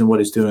God is and what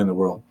he's doing in the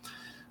world?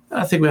 And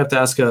I think we have to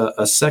ask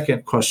a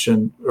second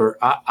question, or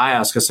I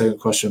ask a second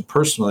question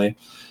personally.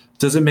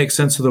 Does it make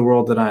sense of the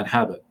world that I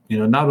inhabit?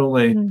 Not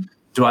only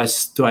do I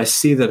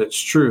see that it's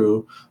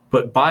true,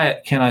 but by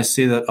it, can I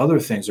see that other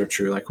things are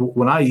true? Like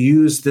when I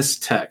use this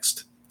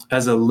text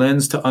as a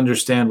lens to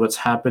understand what's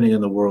happening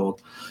in the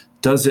world,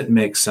 does it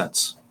make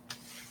sense?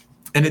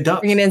 And it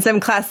does. Bringing in some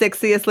classic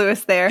C.S.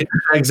 Lewis there.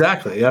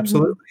 Exactly.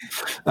 Absolutely.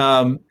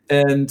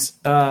 And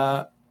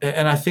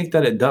I think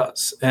that it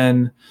does.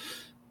 And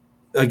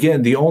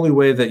again, the only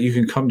way that you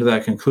can come to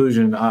that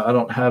conclusion, I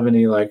don't have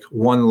any like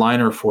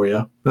one-liner for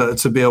you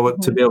to be able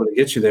to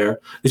get you there,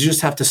 is you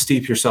just have to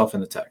steep yourself in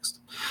the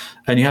text.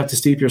 And you have to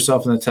steep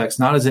yourself in the text,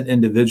 not as an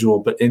individual,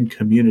 but in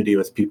community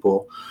with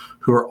people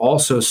who are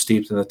also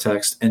steeped in the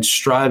text and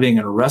striving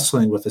and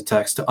wrestling with the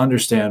text to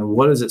understand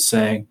what is it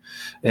saying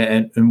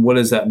and what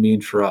does that mean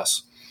for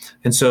us.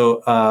 And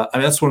so,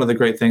 that's one of the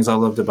great things I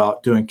loved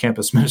about doing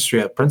campus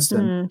ministry at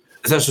Princeton.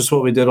 Is that's just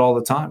what we did all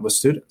the time with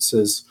students.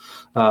 Is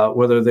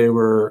whether they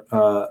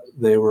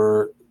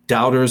were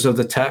doubters of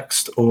the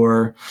text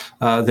or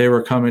they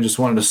were coming just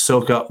wanted to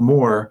soak up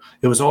more.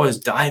 It was always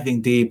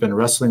diving deep and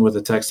wrestling with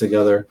the text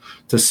together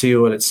to see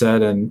what it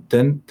said, and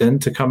then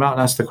to come out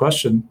and ask the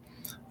question: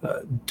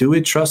 do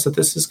we trust that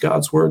this is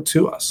God's word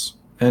to us?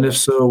 And if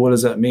so, what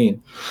does that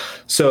mean?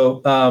 So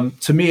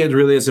to me, it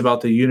really is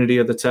about the unity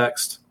of the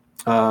text.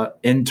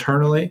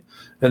 Internally,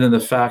 and then the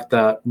fact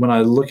that when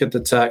I look at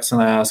the text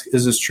and I ask,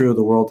 is this true of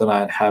the world that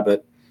I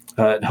inhabit?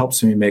 It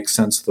helps me make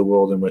sense of the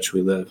world in which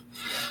we live.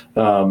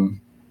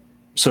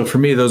 So for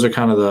me, those are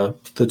kind of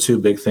the two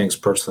big things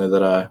personally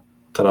that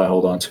I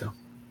hold on to.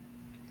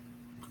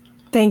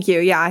 Thank you.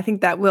 Yeah, I think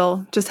that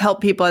will just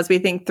help people as we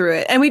think through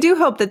it. And we do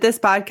hope that this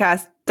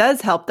podcast does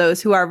help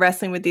those who are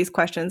wrestling with these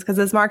questions, because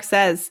as Mark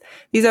says,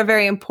 these are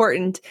very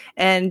important,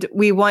 and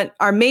we want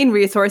our main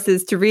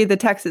resources to read the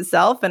text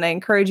itself. And I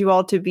encourage you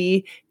all to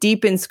be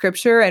deep in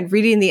Scripture and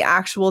reading the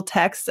actual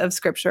text of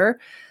Scripture.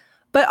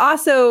 But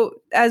also,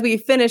 as we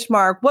finish,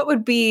 Mark, what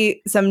would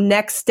be some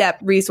next step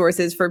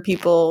resources for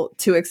people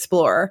to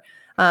explore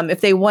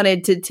if they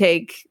wanted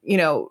to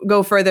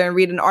go further and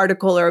read an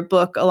article or a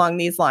book along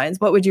these lines?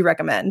 What would you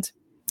recommend?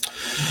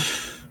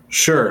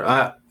 Sure.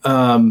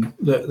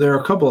 There are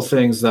a couple of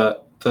things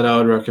that I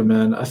would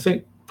recommend. I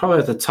think probably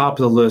at the top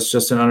of the list,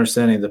 just in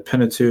understanding the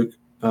Pentateuch,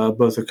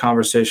 both a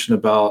conversation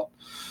about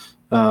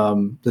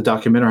the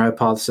documentary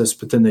hypothesis,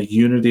 but then the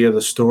unity of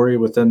the story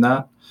within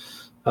that.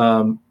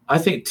 I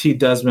think T.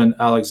 Desmond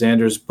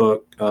Alexander's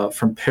book,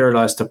 From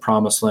Paradise to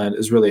Promised Land,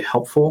 is really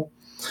helpful.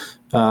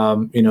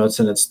 It's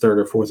in its third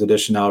or fourth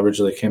edition now.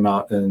 Originally came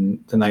out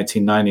in the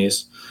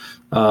 1990s.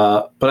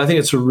 But I think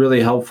it's a really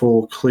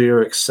helpful,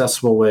 clear,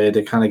 accessible way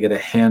to kind of get a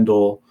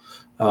handle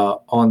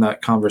on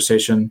that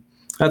conversation.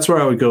 That's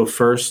where I would go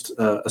first,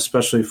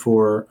 especially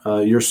for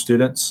your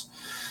students.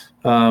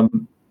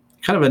 Kind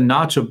of a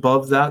notch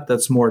above that,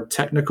 that's more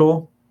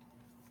technical.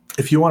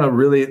 If you want to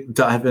really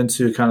dive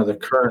into kind of the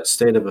current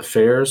state of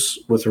affairs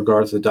with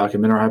regard to the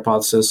documentary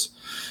hypothesis,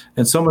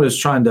 and someone is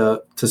trying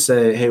to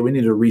say, hey, we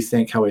need to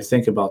rethink how we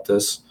think about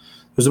this,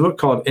 there's a book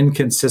called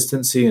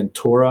Inconsistency in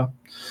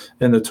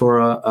the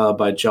Torah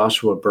by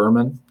Joshua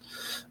Berman.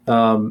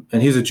 And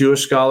he's a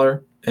Jewish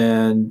scholar,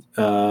 and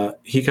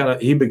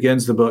he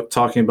begins the book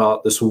talking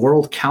about this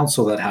world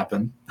council that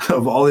happened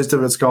of all these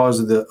different scholars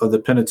of the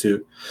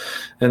Pentateuch,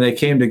 and they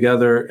came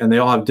together, and they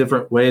all have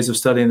different ways of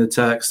studying the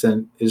text.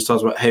 And he just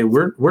talks about, hey,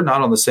 we're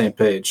not on the same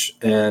page,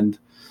 and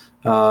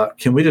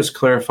can we just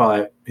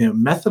clarify,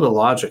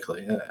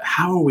 methodologically,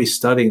 how are we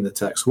studying the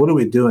text? What are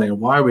we doing?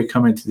 And why are we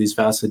coming to these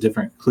vastly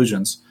different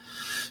conclusions?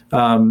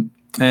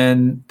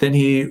 And then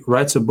he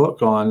writes a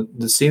book on,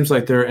 it seems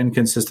like there are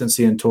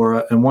inconsistency in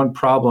Torah. And one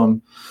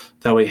problem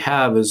that we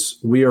have is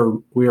we are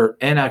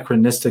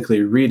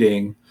anachronistically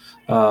reading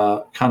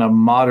kind of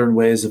modern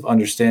ways of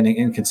understanding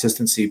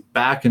inconsistency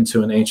back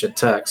into an ancient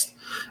text.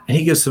 And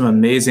he gives some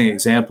amazing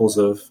examples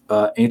of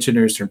ancient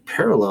Near Eastern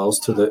parallels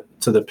to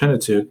the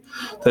Pentateuch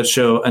that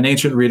show an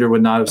ancient reader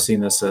would not have seen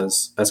this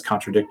as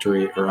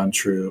contradictory or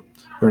untrue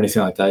or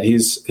anything like that.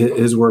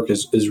 His work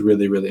is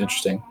really, really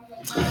interesting.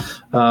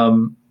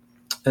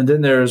 And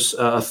then there's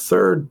a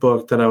third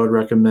book that I would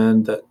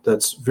recommend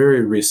that's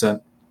very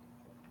recent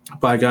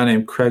by a guy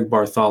named Craig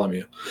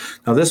Bartholomew.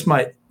 Now, this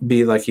might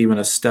be like even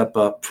a step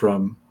up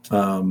from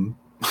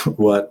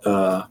what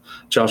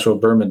Joshua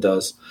Berman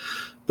does.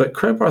 But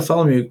Craig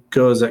Bartholomew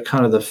goes at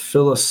kind of the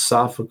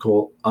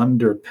philosophical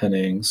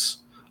underpinnings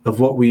of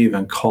what we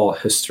even call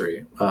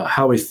history,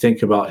 how we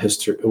think about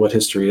history, what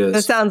history is.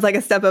 That sounds like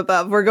a step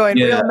above. We're going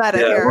real meta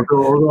here. We're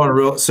going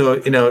real.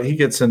 So, he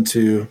gets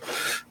into,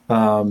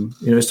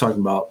 he's talking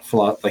about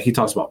philosophy. He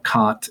talks about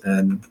Kant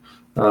and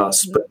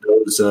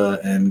Spinoza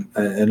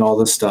and all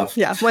this stuff.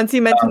 Yeah. Once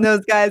you mention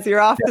those guys,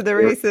 you're off to the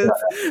races.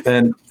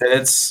 And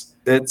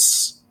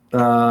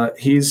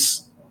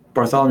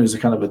Bartholomew is a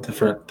kind of a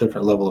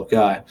different level of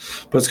guy,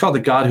 but it's called The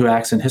God Who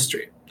Acts in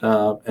History.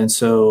 And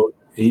so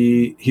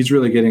he's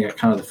really getting at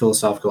kind of the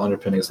philosophical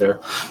underpinnings there.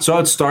 So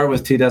I'd start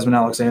with T. Desmond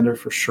Alexander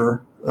for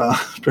sure.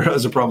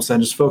 As a Promised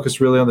Land, just focus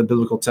really on the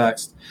biblical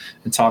text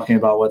and talking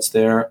about what's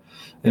there.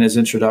 In his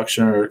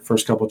introduction or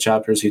first couple of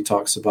chapters, he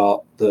talks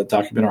about the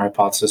documentary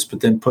hypothesis,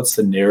 but then puts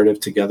the narrative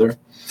together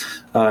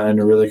in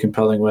a really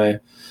compelling way.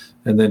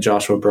 And then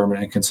Joshua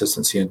Berman,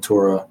 Inconsistency in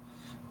Torah,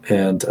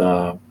 and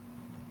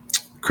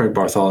Craig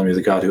Bartholomew,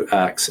 The God Who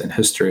Acts in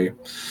History.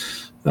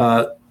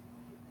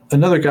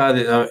 Another guy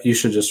that you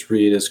should just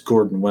read is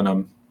Gordon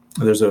Wenham.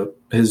 There's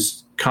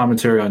his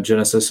commentary on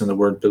Genesis and the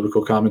Word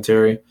Biblical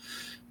Commentary.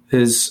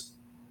 His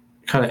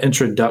kind of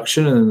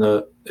introduction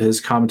and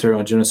his commentary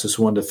on Genesis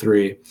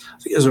 1-3, I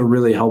think, is a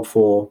really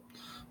helpful,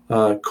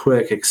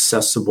 quick,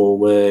 accessible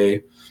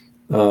way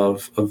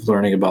of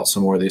learning about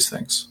some more of these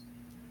things.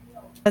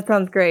 That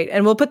sounds great.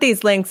 And we'll put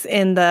these links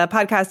in the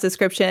podcast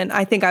description.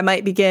 I think I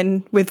might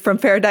begin with From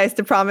Paradise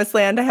to Promised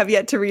Land. I have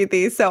yet to read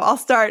these. So I'll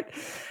start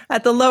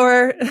at the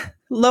lower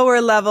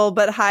level,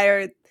 but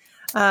higher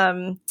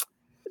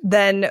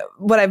than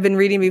what I've been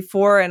reading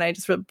before. And I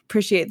just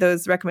appreciate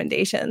those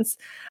recommendations.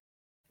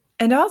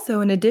 And also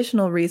an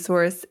additional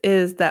resource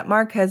is that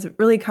Mark has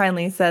really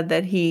kindly said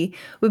that he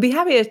would be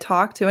happy to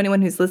talk to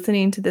anyone who's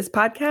listening to this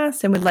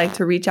podcast and would like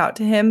to reach out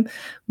to him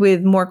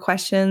with more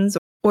questions.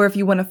 Or if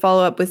you want to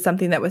follow up with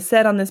something that was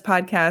said on this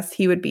podcast,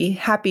 he would be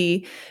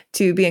happy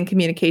to be in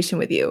communication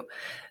with you.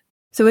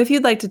 So if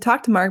you'd like to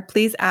talk to Mark,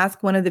 please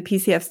ask one of the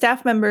PCF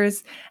staff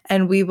members,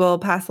 and we will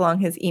pass along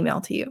his email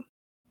to you.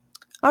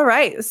 All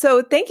right.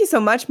 So thank you so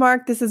much,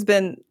 Mark. This has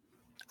been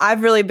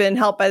I've really been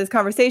helped by this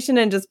conversation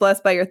and just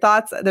blessed by your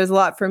thoughts. There's a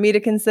lot for me to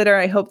consider.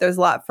 I hope there's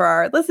a lot for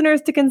our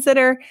listeners to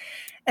consider.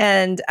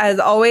 And as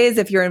always,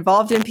 if you're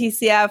involved in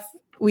PCF,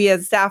 we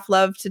as staff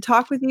love to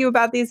talk with you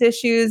about these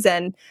issues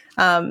and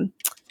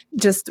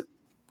just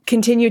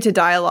continue to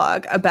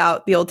dialogue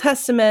about the Old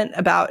Testament,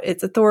 about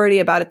its authority,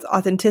 about its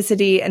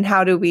authenticity, and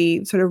how do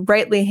we sort of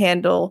rightly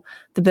handle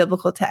the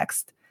biblical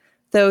text.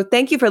 So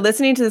thank you for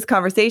listening to this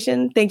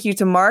conversation. Thank you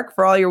to Mark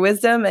for all your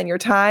wisdom and your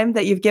time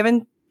that you've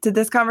given to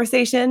this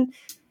conversation.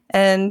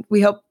 And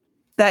we hope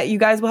that you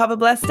guys will have a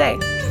blessed day.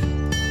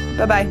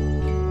 Bye-bye.